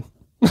man.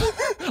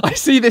 I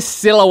see this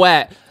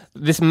silhouette.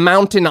 This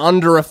mountain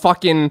under a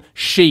fucking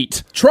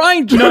sheet.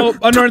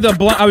 Under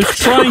the I was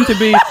trying to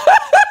be...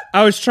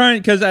 I was trying,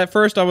 because at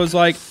first I was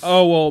like,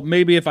 oh, well,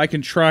 maybe if I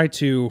can try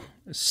to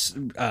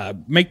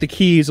make the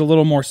keys a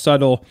little more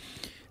subtle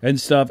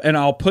and stuff, and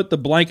I'll put the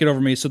blanket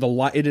over me so the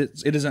light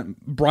it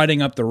isn't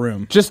brightening up the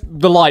room. Just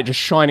the light just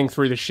shining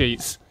through the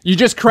sheets. You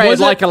just created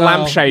like a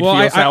lampshade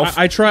for yourself.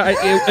 I tried.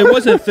 It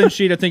wasn't a thin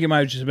sheet. I think it might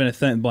have just been a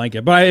thin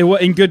blanket. But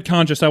in good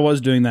conscience, I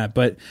was doing that.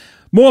 But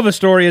more of the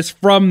story is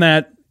from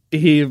that,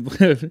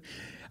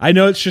 I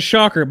know it's a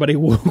shocker, but he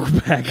woke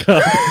back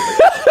up.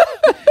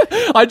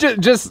 I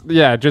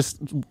just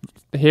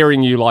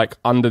hearing you like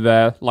under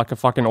there like a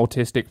fucking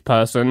autistic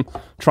person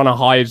trying to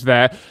hide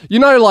there. You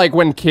know, like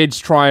when kids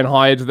try and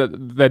hide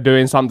that they're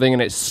doing something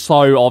and it's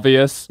so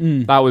obvious.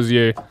 That was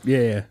you.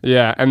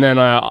 Yeah. And then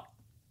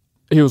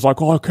he was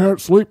like, "Oh, I can't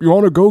sleep. You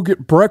want to go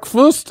get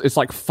breakfast?" It's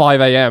like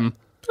 5 a.m.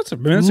 That's a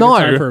good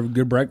time for a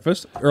good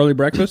breakfast, early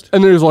breakfast.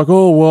 And then he was like,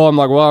 "Oh, well," I'm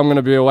like, "Well, I'm going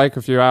to be awake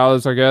a few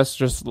hours, I guess,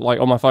 just like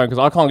on my phone because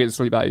I can't get to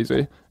sleep that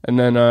easy." And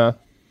then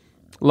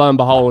lo and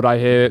behold, I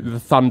hear the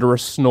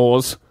thunderous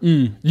snores.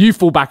 You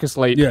fall back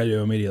asleep. Yeah,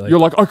 you immediately. You're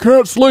like, "I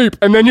can't sleep,"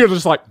 and then you're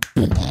just like,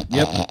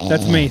 "Yep,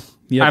 that's me."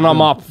 Yep. And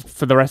I'm up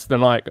for the rest of the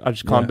night. I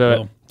just can't do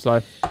it.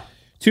 So,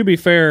 to be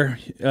fair,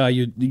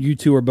 you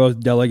two are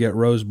both delegate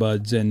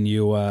rosebuds, and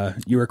you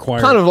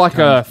require kind of like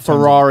a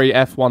Ferrari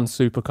F1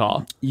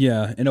 supercar.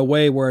 Yeah, in a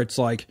way where it's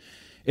like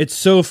it's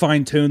so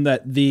fine tuned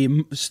that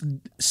the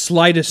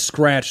slightest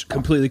scratch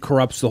completely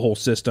corrupts the whole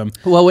system.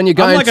 Well, when you're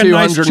going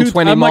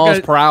 220 miles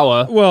per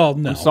hour, well,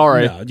 no, I'm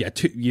sorry, no, yeah,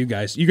 you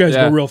guys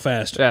go real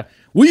fast. Yeah,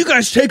 will you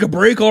guys take a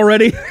break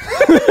already?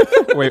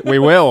 we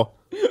will.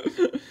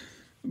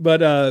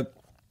 But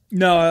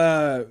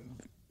no.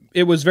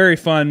 It was very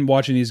fun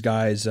watching these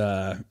guys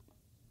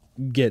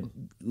get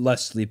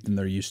less sleep than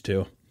they're used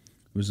to. It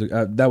was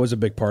that was a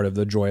big part of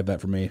the joy of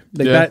that for me.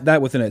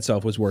 That within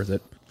itself was worth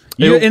it.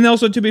 And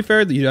also, to be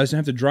fair, you guys didn't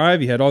have to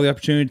drive. You had all the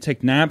opportunity to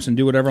take naps and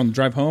do whatever on the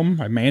drive home.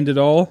 I manned it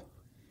all.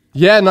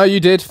 Yeah, no, you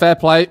did. Fair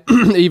play.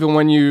 Even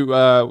when you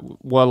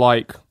were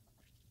like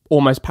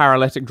almost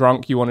paralytic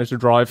drunk, you wanted to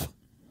drive.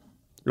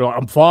 You're like,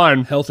 "I'm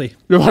fine." Healthy.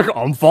 You're like,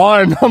 "I'm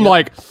fine." I'm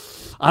like,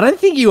 "I don't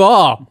think you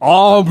are."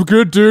 "Oh, I'm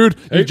good, dude."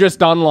 You've just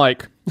done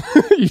like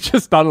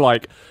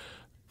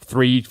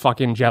 3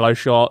 fucking Jello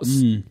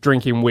shots,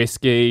 drinking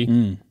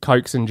whiskey,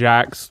 Cokes and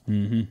Jacks.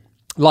 Mm-hmm.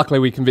 Luckily,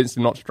 we convinced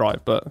him not to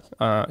drive, but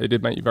it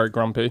did make you very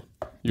grumpy.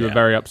 You were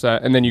very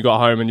upset, and then you got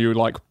home and you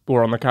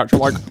were on the couch,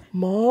 like,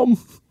 "Mom,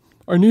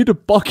 I need a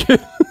bucket."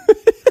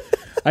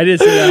 I did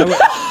say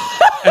that.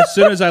 As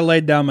soon as I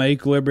laid down, my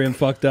equilibrium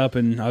fucked up,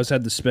 and I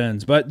had the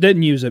spins, but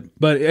didn't use it.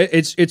 But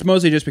it's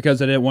mostly just because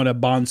I didn't want to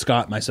Bon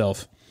Scott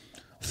myself,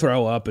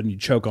 throw up and you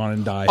choke on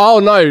and die. Oh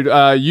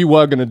no, you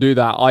were going to do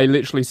that. I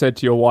literally said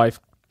to your wife,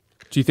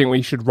 "Do you think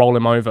we should roll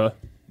him over?"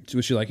 So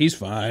was she like, "He's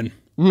fine"?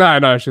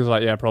 No, she was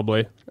like, "Yeah,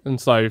 probably." And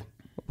so,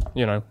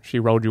 she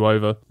rolled you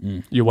over.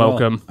 You're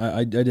welcome. Well,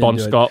 I didn't Bon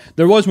do Scott. It.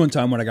 There was one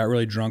time when I got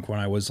really drunk when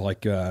I was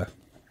like,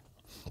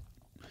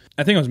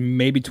 I think I was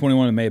maybe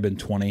 21. It may have been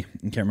 20. I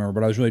can't remember.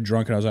 But I was really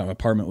drunk and I was at my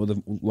apartment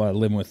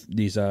living with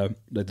these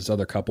this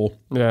other couple.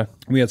 Yeah.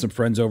 We had some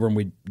friends over and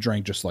we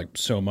drank just like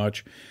so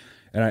much.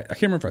 And I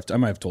can't remember if I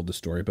might have told this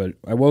story, but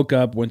I woke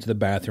up, went to the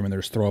bathroom, and there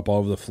was throw up all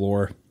over the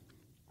floor.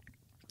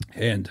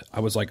 And I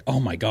was like, "Oh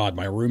my God,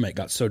 my roommate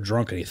got so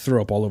drunk and he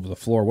threw up all over the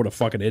floor. What a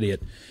fucking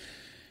idiot."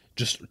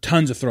 Just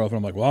tons of throw up. And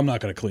I'm like, "Well, I'm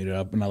not going to clean it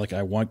up." And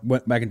I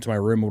went back into my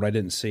room. And what I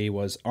didn't see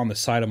was on the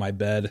side of my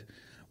bed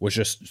was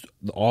just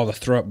all the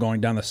throw up going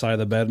down the side of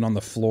the bed and on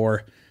the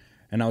floor.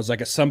 And I was like,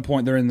 at some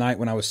point during the night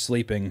when I was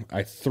sleeping,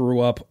 I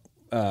threw up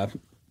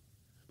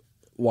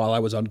while I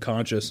was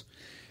unconscious.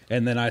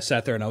 And then I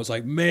sat there and I was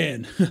like,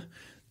 "Man,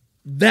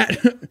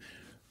 that...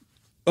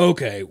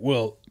 okay,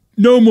 well,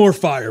 no more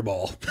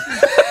Fireball."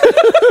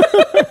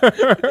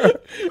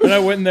 And I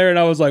went in there and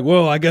I was like,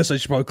 "Well, I guess I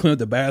should probably clean up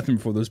the bathroom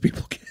before those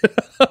people get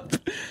up."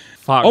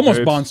 Fuck, almost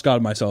dude. Bon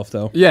Scott myself,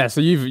 though. Yeah, so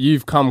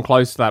you've come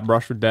close to that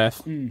brush with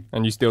death,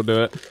 and you still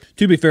do it.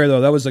 To be fair, though,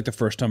 that was like the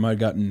first time I'd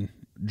gotten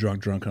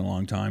drunk in a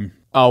long time.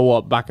 Oh,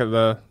 what? Back at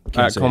the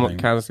Kansas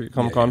City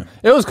Comic Con?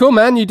 Yeah. It was cool,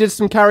 man. You did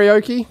some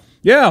karaoke?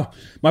 Yeah,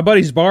 my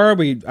buddy's bar.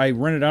 I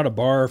rented out a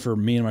bar for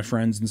me and my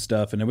friends and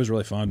stuff, and it was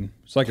really fun.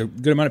 It's like a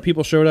good amount of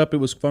people showed up. It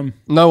was fun.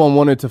 No one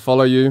wanted to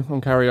follow you on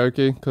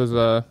karaoke because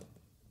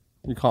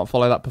you can't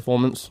follow that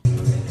performance.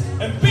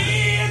 And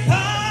being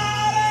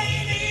hard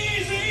ain't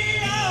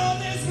easy on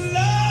this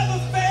love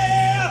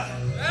affair.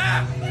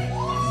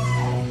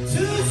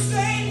 Two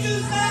strangers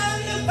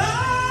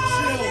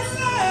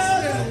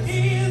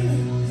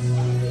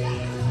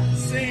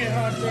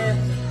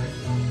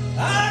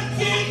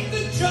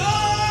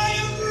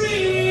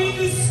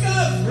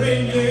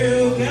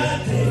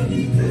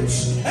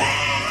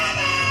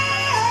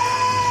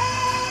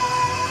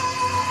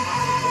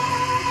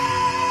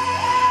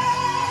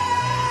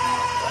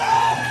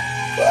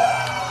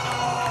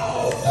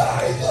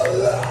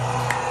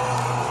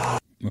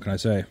What can I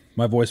say?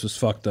 My voice was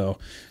fucked though.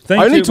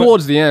 Thank Only you, but-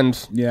 towards the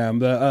end. Yeah,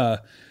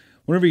 but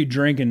whenever you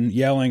drink and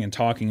yelling and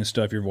talking and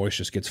stuff, your voice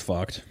just gets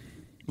fucked.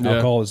 Yeah.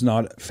 Alcohol is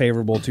not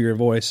favorable to your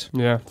voice.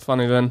 Yeah,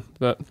 funny then.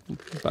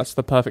 That's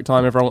the perfect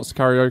time everyone wants to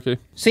karaoke.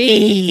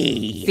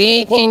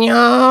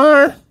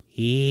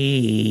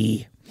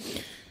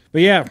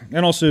 But yeah,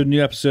 and also a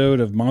new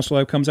episode of Monster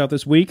Life comes out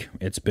this week.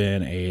 It's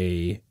been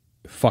a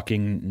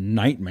fucking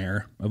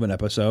nightmare of an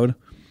episode.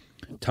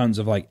 Tons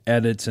of like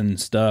edits and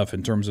stuff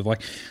in terms of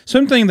like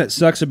something that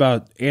sucks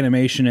about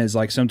animation is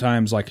like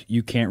sometimes like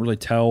you can't really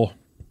tell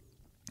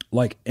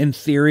like in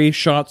theory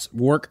shots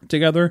work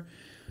together,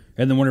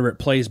 and then whenever it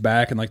plays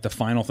back and like the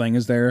final thing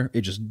is there,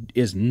 it just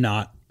is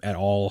not at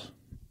all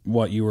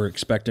what you were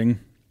expecting.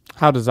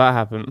 How does that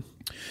happen?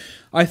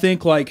 I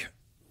think like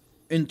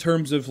in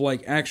terms of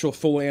like actual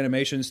full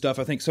animation stuff,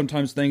 I think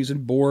sometimes things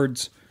in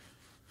boards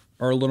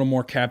are a little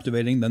more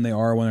captivating than they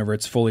are whenever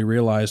it's fully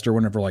realized or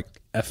whenever like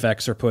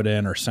effects are put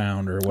in or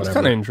sound or whatever. It's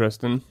kind of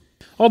interesting.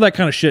 All that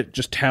kind of shit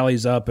just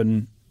tallies up,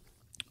 and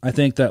I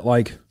think that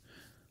like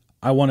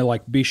I want to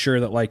like be sure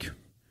that like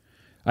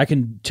I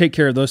can take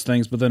care of those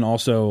things, but then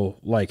also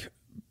like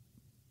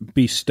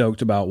be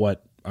stoked about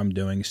what I'm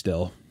doing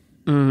still.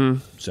 Mm-hmm.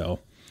 So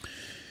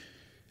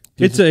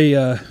it's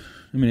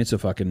it's a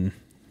fucking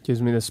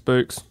Gives me the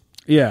spooks.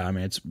 yeah. I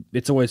mean,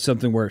 it's always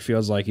something where it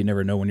feels like you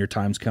never know when your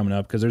time's coming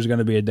up, because there's going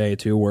to be a day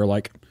too where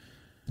like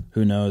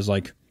who knows,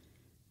 like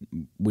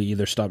we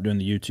either stop doing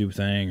the YouTube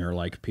thing or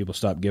like people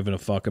stop giving a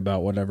fuck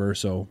about whatever.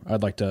 So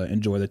I'd like to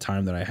enjoy the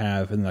time that I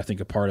have, and I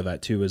think a part of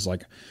that too is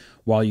like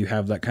while you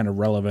have that kind of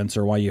relevance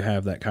or while you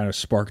have that kind of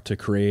spark to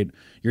create,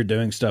 you're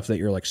doing stuff that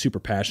you're like super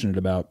passionate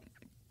about.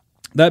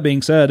 That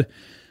being said,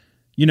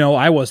 you know,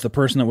 I was the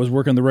person that was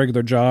working the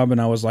regular job,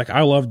 and I was like,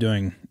 I want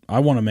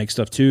to make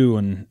stuff too,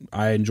 and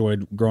I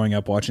enjoyed growing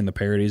up watching the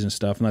parodies and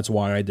stuff, and that's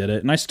why I did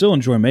it. And I still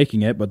enjoy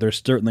making it, but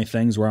there's certainly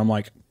things where I'm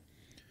like,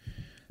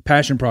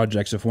 passion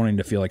projects of wanting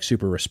to feel like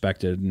super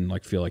respected and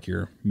like feel like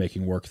you're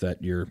making work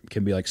that you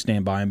can be like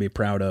stand by and be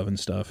proud of and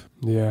stuff.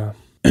 Yeah.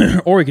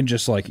 Or you can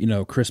just like, you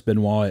know, Chris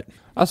Benoit it.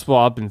 That's what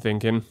I've been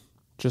thinking.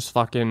 Just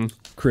fucking...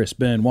 Chris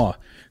Benoit.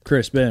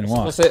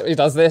 What's it? He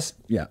does this.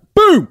 Yeah.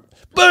 Boom!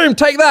 Boom!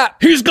 Take that!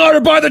 He's got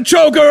her by the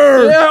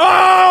choker! Yeah.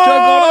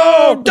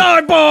 Oh!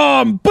 Dive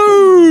bomb!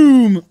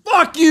 Boom!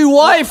 Fuck you,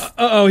 wife!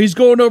 Uh-oh, he's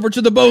going over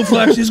to the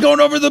Bowflex. He's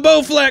going over to the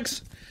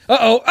Bowflex.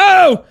 Uh-oh.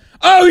 Oh!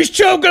 Oh, he's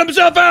choking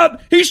himself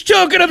out! He's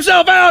choking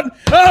himself out!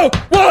 Oh,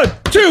 1,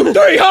 2,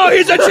 3! Oh,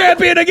 he's a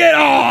champion again!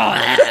 Oh!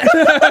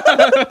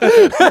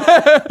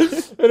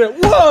 And it,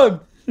 1,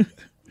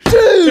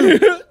 2,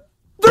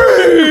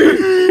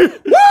 3!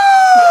 Woo!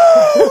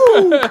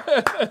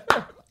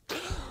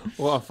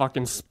 What a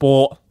fucking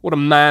sport. What a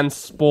man's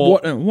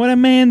sport. What a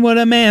man, what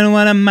a man,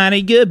 what a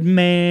mighty good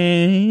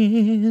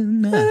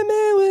man. What a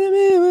man, what a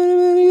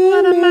man,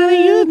 what a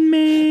mighty good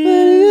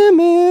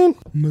man.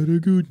 Mighty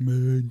good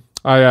man.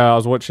 I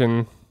was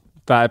watching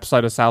that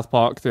episode of South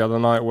Park the other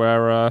night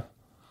where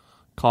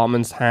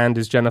Carmen's hand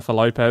is Jennifer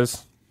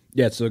Lopez.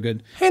 Yeah, it's so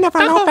good. Jennifer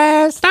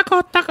Lopez.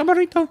 Taco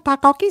burrito,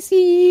 taco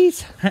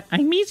kisses. I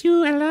miss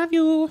you, I love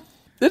you.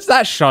 It's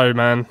that show,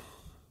 man.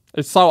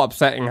 It's so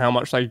upsetting how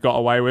much they got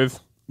away with.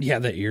 Yeah,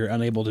 that you're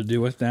unable to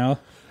do it now.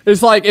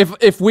 It's like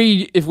if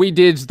we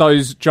did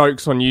those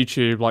jokes on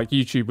YouTube, like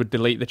YouTube would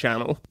delete the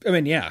channel. I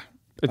mean, yeah.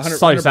 It's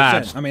so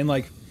sad. I mean,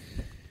 like,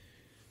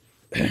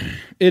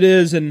 it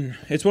is, and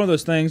it's one of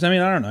those things. I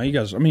mean, I don't know, you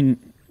guys. I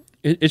mean,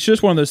 it's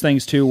just one of those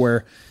things, too,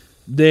 where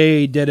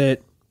they did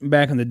it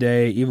back in the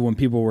day, even when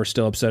people were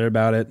still upset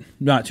about it.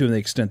 Not to the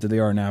extent that they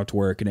are now, to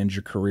where it can end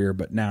your career,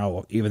 but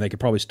now, even they could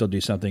probably still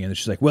do something, and it's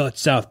just like, well, it's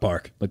South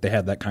Park. Like, they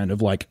have that kind of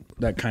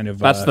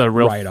that's the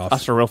real write-off.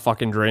 That's the real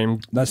fucking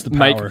dream. That's the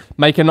power.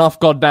 Make enough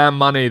goddamn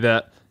money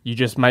that you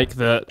just make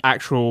the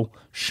actual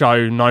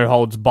show no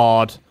holds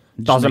barred.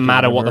 Doesn't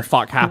matter what the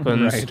fuck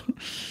happens. Right.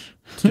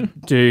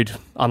 Dude,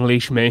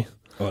 unleash me.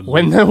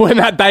 When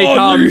that day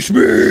comes. Unleash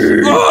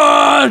me!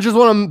 I just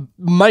want to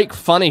make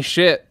funny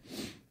shit.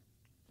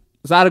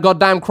 Is that a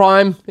goddamn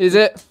crime? Is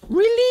it?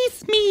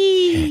 Release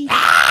me!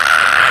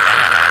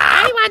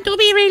 I want to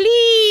be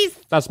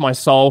released! That's my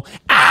soul.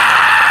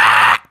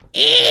 I'm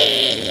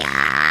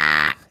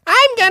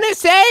gonna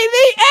say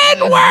the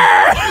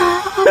N-word!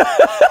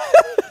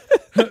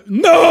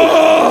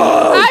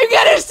 No! I'm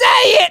gonna say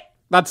it!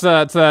 That's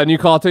a new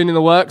cartoon in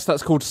the works.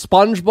 That's called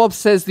SpongeBob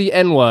Says the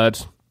N-word.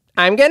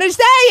 I'm gonna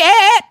say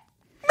it!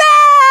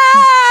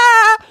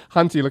 Ah!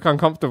 Hunty, you look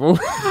uncomfortable.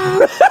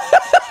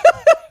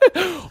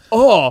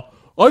 Oh,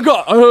 I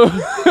got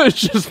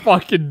just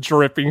fucking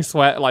dripping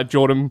sweat like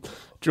Jordan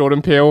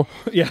Peele.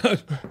 Yeah.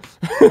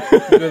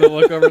 The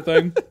look over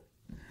thing.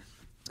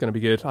 It's gonna be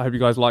good. I hope you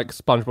guys like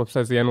SpongeBob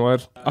Says the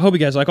N-word. I hope you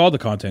guys like all the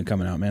content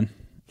coming out, man.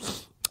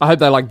 I hope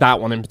they like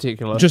that one in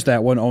particular. Just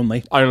that one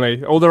only.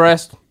 Only. All the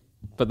rest,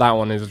 but that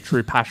one is a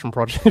true passion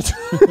project.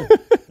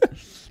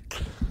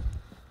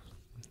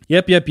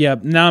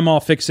 Yep. Now I'm all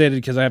fixated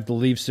because I have to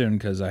leave soon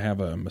because I have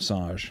a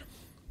massage.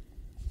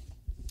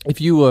 If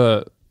you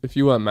were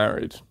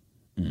married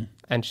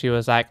and she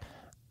was like,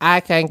 I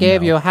can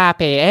give you a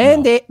happy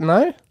ending.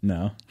 No?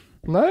 No.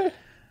 No?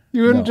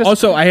 You wouldn't just...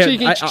 Also,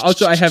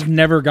 I have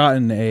never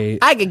gotten a...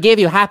 I can give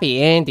you a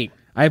happy ending.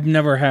 I've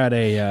never had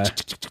an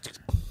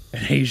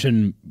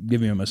Asian give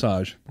me a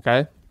massage.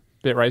 Okay.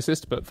 Bit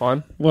racist, but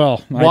fine.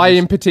 Well, Why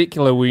in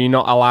particular will you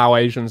not allow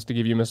Asians to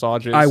give you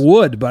massages? I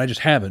would, but I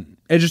just haven't.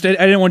 I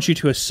didn't want you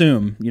to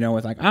assume,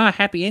 with like,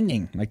 happy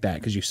ending, like that,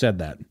 because you said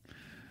that.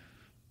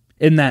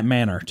 In that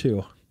manner,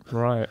 too.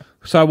 Right.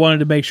 So I wanted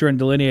to make sure and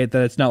delineate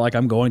that it's not like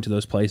I'm going to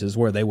those places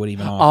where they would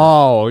even offer.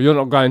 Oh, you're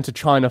not going to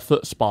China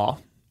Foot Spa.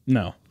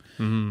 No.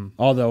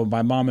 Although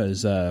my mom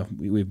is,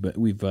 we've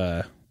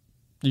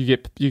You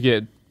get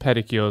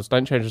pedicures.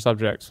 Don't change the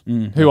subject.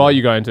 Who are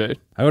you going to?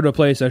 I go to a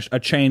place, a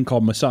chain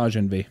called Massage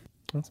Envy.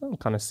 That sounds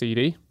kind of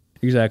seedy.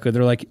 Exactly.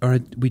 They're like, all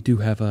right, we do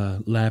have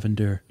a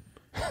lavender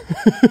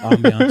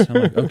ambiance.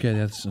 I'm like, okay,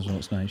 that's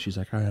nice. She's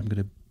like, all right, I'm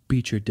going to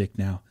beat your dick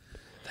now.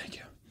 Thank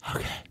you.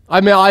 Okay.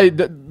 I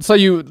mean, so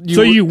you would,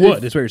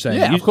 is what you're saying.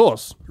 Yeah, of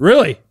course.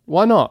 Really?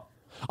 Why not?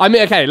 I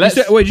mean, okay, let's...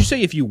 Wait, did you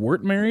say if you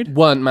weren't married?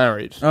 Weren't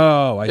married.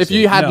 Oh, I see. If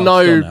you had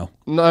no,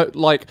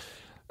 like...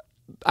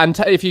 And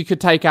if you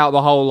could take out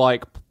the whole,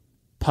 like,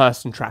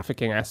 person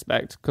trafficking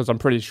aspect, because I'm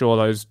pretty sure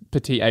those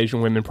petite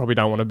Asian women probably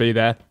don't want to be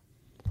there.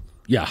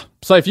 Yeah.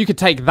 So if you could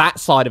take that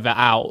side of it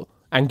out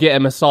and get a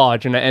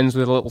massage and it ends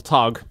with a little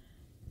tug.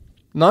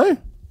 No?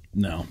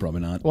 No,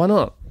 probably not. Why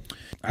not?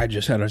 I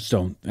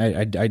don't.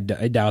 I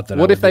doubt that.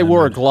 What if they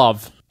wore a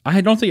glove?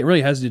 I don't think it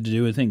really has to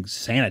do with things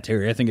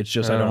sanitary. I think it's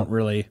just I don't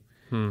really.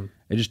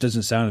 It just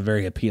doesn't sound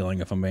very appealing,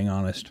 if I'm being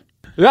honest.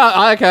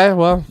 Yeah. Okay.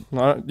 Well,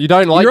 you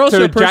don't like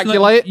to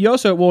ejaculate.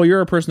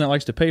 You're a person that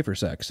likes to pay for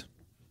sex.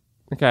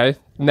 Okay.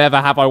 Never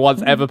have I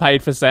once ever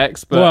paid for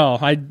sex.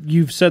 But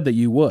you've said that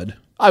you would.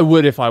 I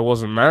would if I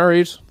wasn't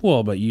married.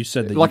 Well, but you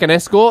said that like an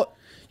escort.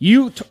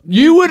 You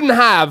wouldn't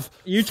have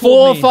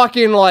four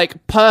fucking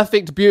like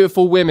perfect,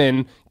 beautiful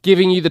women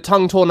giving you the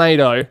tongue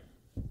tornado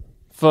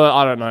for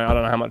I don't know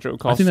how much it would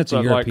cost. I think that's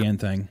a European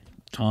thing,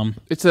 Tom.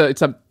 It's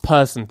a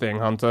person thing,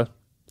 Hunter.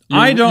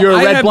 You're a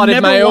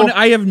red-blooded male.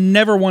 I have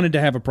never wanted to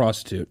have a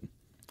prostitute.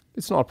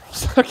 It's not a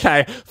prostitute.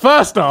 Okay,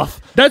 first off,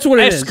 that's what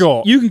it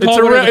escort. is. You can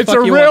call it it's a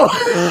real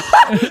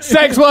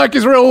sex work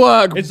is real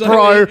work,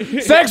 bro.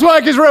 Sex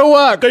work is real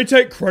work. They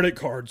take credit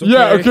cards. Okay?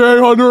 Yeah, okay,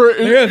 Hunter.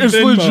 It's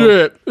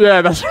legit.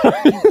 Yeah, that's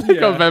right.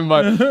 Got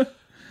Venmo.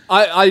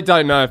 I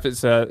don't know if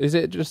it's is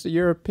it just a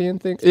European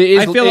thing? It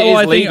is, I feel it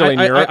is legal in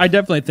Europe. I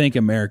definitely think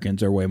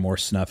Americans are way more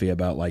snuffy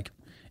about like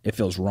it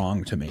feels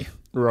wrong to me.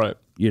 Right.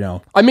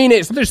 I mean,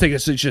 I just think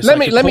it's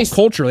just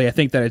culturally. I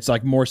think that it's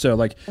like more so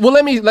like. Well,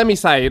 let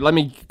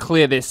me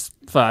clear this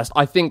first.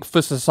 I think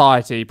for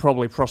society,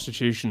 probably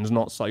prostitution is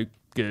not so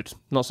good,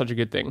 not such a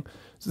good thing.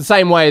 It's the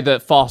same way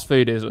that fast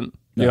food isn't,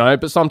 you know.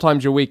 But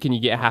sometimes you're weak and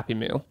you get a Happy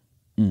Meal,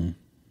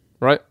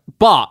 right?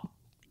 But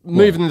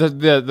moving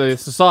the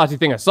society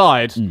thing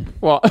aside,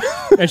 well,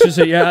 it's just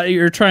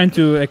you're trying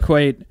to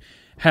equate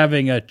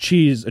having a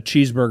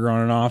cheeseburger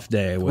on an off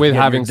day with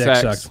having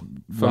sex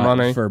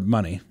for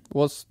money.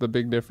 What's the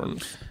big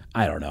difference?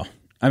 I don't know.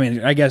 I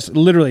mean, I guess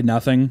literally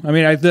nothing. I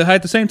mean, at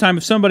the same time,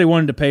 if somebody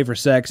wanted to pay for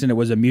sex and it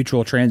was a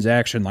mutual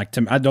transaction, like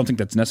I don't think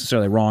that's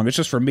necessarily wrong. It's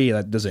just for me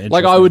that doesn't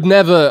interest me.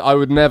 I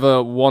would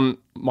never want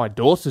my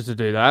daughter to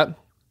do that.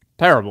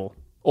 Terrible,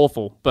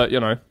 awful, but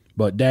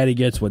But daddy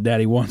gets what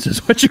daddy wants,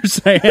 is what you're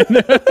saying.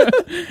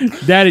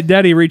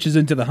 Daddy reaches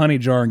into the honey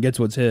jar and gets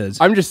what's his.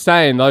 I'm just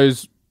saying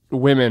those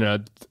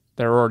women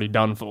they're already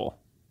done for.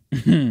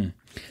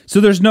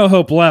 So there's no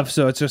hope left.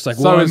 So it's just like,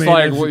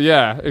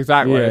 yeah,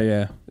 exactly.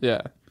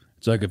 Yeah.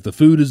 It's like if the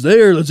food is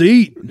there, let's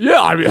eat.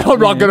 Yeah, I mean, I'm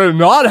not gonna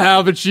not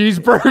have a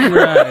cheeseburger.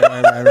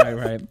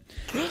 Right.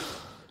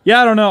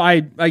 Yeah, I don't know.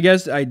 I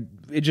guess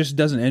it just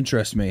doesn't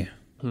interest me.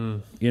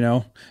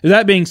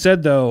 That being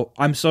said, though,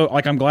 I'm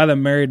glad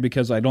I'm married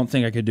because I don't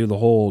think I could do the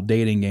whole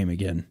dating game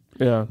again.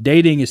 Yeah,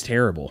 dating is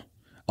terrible.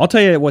 I'll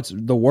tell you what's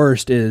the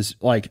worst is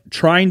like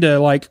trying to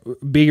like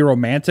be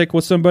romantic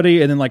with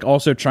somebody and then like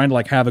also trying to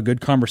like have a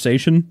good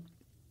conversation.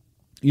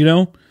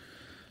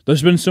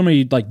 There's been so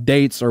many like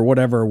dates or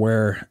whatever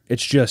where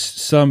it's just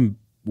some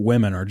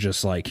women are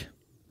just like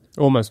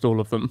almost all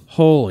of them.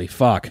 Holy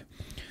fuck.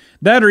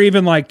 That or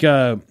even like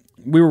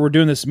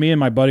me and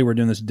my buddy were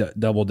doing this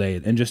double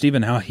date, and just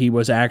even how he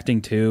was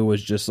acting too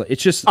was just like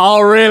it's just.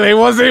 Oh really?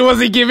 Was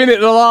he giving it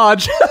the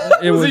large?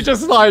 was he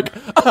just like?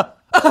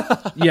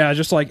 Yeah,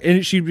 just like,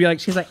 and she'd be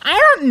like, she's like,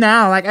 I don't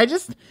know, like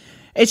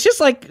it's just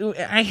like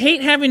I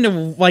hate having to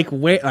like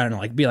wait. I don't know,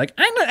 like be like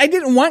I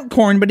didn't want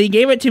corn, but he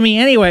gave it to me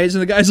anyways.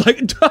 And the guy's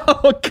like,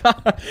 oh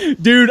god,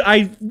 dude,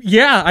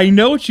 I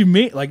know what you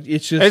mean. Like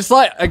it's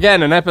like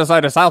again an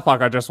episode of South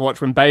Park I just watched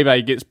when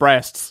Bebe gets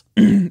breasts.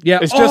 Yeah,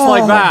 it's just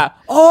like that.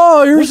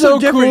 Oh, you're so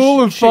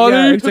cool and funny.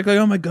 Yeah, it's like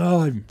oh my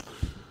god.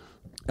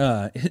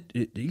 Do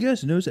you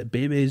guys notice that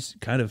Bebe's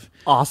kind of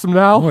awesome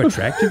now, more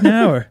attractive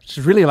now, or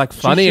she's really like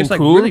funny and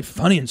cool, really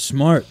funny and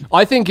smart?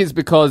 I think it's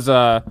because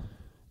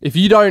if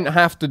you don't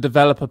have to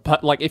develop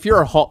if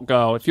you're a hot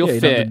girl, if you're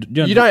fit,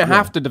 you don't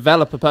have to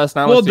develop a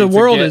personality. Well,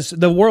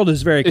 the world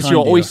is very. It's kind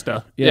your to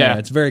oyster. Yeah,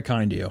 it's very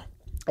kind to you.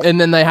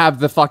 And then they have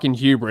the fucking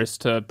hubris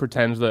to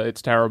pretend that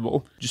it's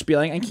terrible. Just be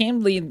like, I can't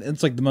believe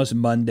it's like the most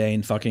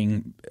mundane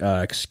fucking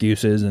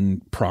excuses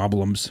and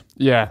problems.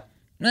 Yeah.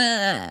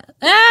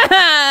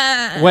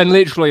 When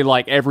literally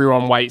like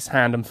everyone waits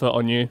hand and foot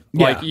on you.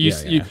 Like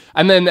you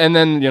and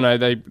then you know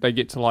they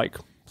get to like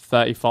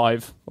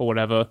 35 or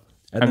whatever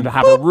and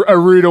have a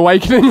rude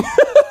awakening.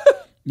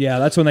 Yeah,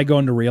 that's when they go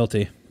into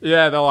realty.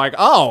 Yeah, they're like,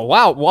 oh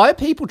wow, why are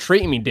people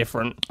treating me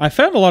different? I've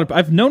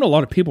known a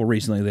lot of people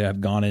recently that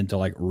have gone into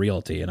like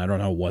realty, and I don't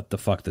know what the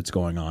fuck that's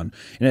going on.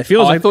 And it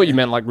feels I like thought you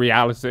meant like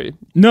reality.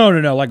 no,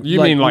 like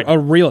You mean like a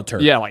realtor?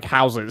 Yeah, like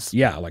houses.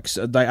 Yeah, like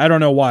so, I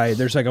don't know why.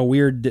 There's like a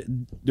weird.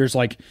 There's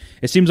like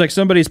it seems like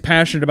somebody's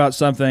passionate about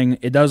something.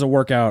 It doesn't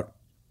work out.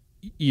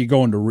 You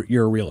go into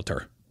you're a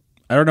realtor.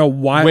 I don't know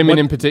why. Women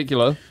in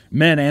particular,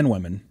 men and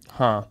women.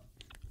 huh?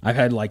 I've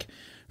had like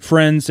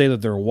friends say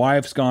that their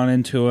wife's gone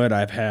into it.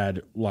 I've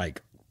had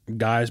like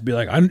guys be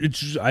like,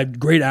 I have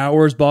great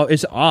hours, but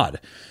it's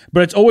odd.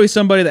 But it's always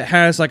somebody that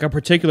has like a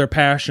particular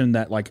passion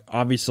that like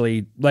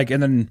obviously like,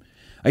 and then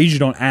I usually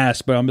don't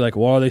ask, but I'll be like,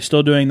 well, are they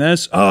still doing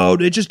this? Oh,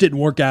 it just didn't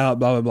work out,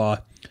 blah, blah, blah.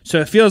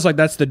 So it feels like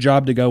that's the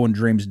job to go when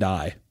dreams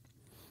die.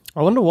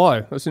 I wonder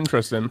why. That's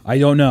interesting. I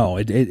don't know.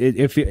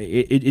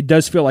 It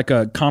does feel like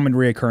a common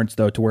reoccurrence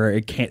though, to where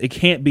it can't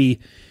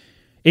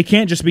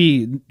just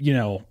be, you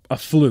know, a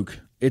fluke.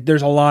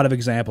 There's a lot of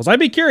examples. I'd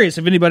be curious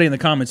if anybody in the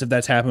comments, if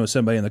that's happened with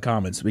somebody in the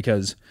comments,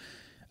 because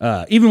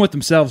even with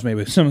themselves,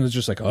 maybe if someone's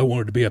just like, I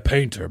wanted to be a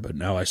painter, but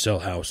now I sell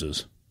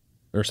houses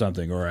or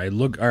something, or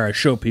I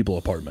show people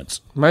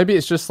apartments. Maybe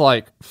it's just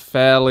like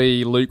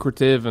fairly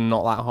lucrative and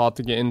not that hard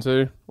to get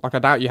into. Like I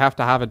doubt you have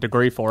to have a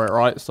degree for it,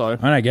 right? So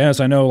And I guess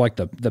I know like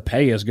the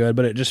pay is good,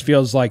 but it just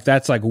feels like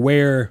that's like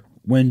where,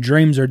 when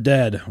dreams are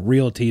dead,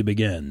 realty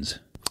begins.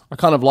 I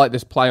kind of like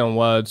this play on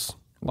words.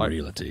 Like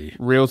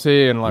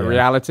realty and like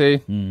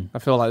reality. I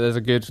feel like there's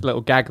a good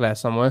little gag there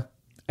somewhere.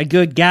 A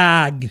good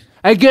gag.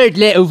 A good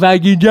little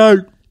fucking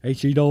joke.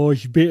 It's a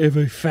nice bit of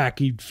a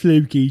fucking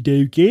fluky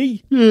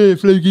dookie. Yeah,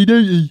 fluky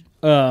dookie.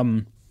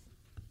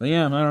 But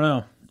yeah, I don't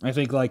know. I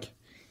think like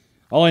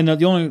all I know,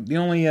 the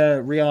only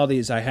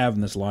realities I have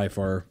in this life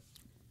are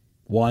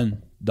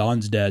 1,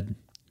 Don's dead.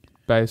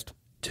 Based.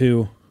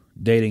 2,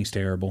 dating's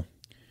terrible.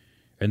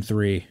 And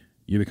 3,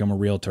 you become a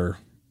realtor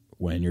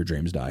when your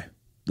dreams die.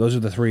 Those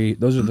are the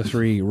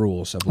three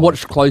rules of life.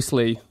 Watch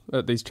closely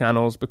at these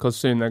channels because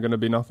soon they're going to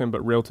be nothing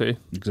but realty.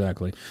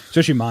 Exactly.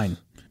 Especially mine.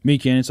 Me,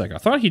 Ken, it's like, I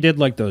thought he did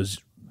like those.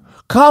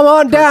 Come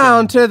on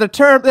down to the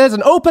term. There's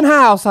an open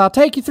house. I'll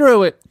take you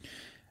through it.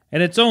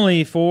 And it's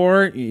only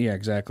for, yeah,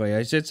 exactly.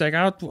 It's like,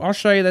 I'll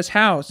show you this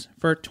house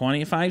for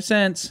 25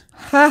 cents.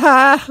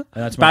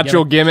 That's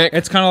your gimmick.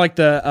 It's kind of like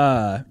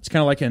it's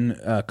kind of like in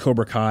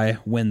Cobra Kai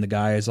when the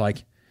guy is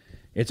like,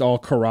 it's all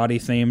karate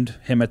themed.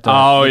 Him at the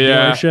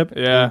dealership.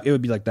 Yeah, it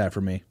would be like that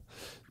for me.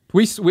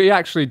 We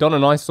actually, Don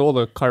and I saw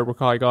the Cobra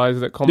Kai guys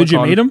at Comic-Con. Did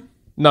you meet them?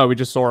 No, we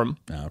just saw them.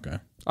 Oh, okay.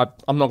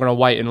 I'm not going to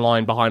wait in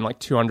line behind like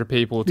 200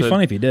 people It'd be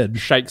funny if you did.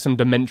 Shake some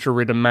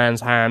dementia-ridden man's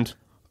hand.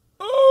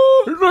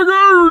 It's like,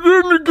 I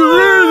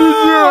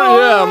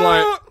Yeah, I'm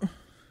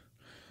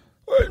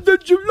like,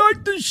 did you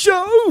like the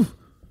show?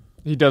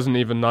 he doesn't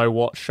even know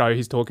what show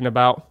he's talking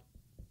about.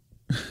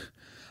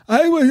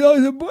 I was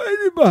on the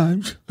Brady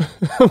Bunch.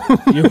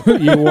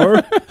 You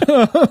were?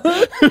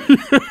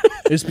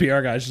 This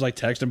PR guy's just like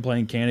texting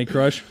playing Candy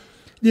Crush.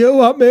 You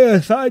want me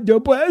to sign your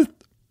breast?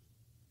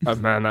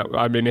 Man,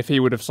 I mean, if he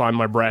would have signed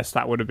my breast,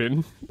 that would have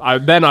been...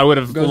 then I would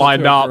have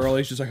lined up.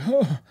 Early, she's like,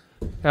 oh.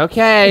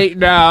 Okay,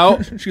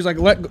 no. She's like,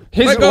 let go.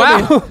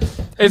 Wow.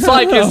 It's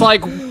like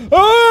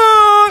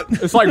Ah!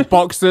 it's like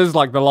boxers.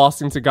 Like the last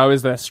thing to go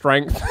is their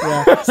strength.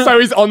 Yeah. So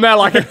he's on there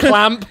like a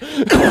clamp.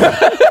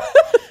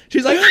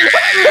 She's like,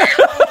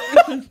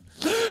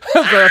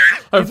 her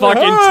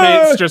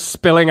fucking tits just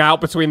spilling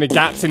out between the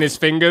gaps in his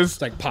fingers.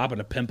 it's like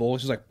popping a pimple.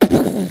 She's like,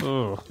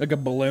 Ugh, like a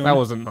balloon. that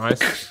wasn't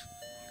nice.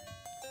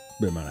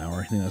 Been about an hour.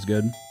 I think that's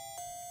good.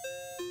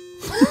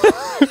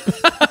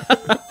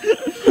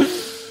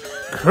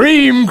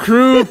 Cream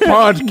Crew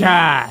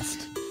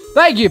Podcast.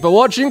 Thank you for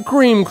watching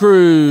Cream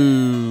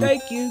Crew.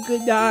 Thank you.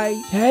 Good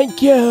night.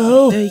 Thank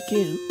you. Thank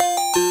you.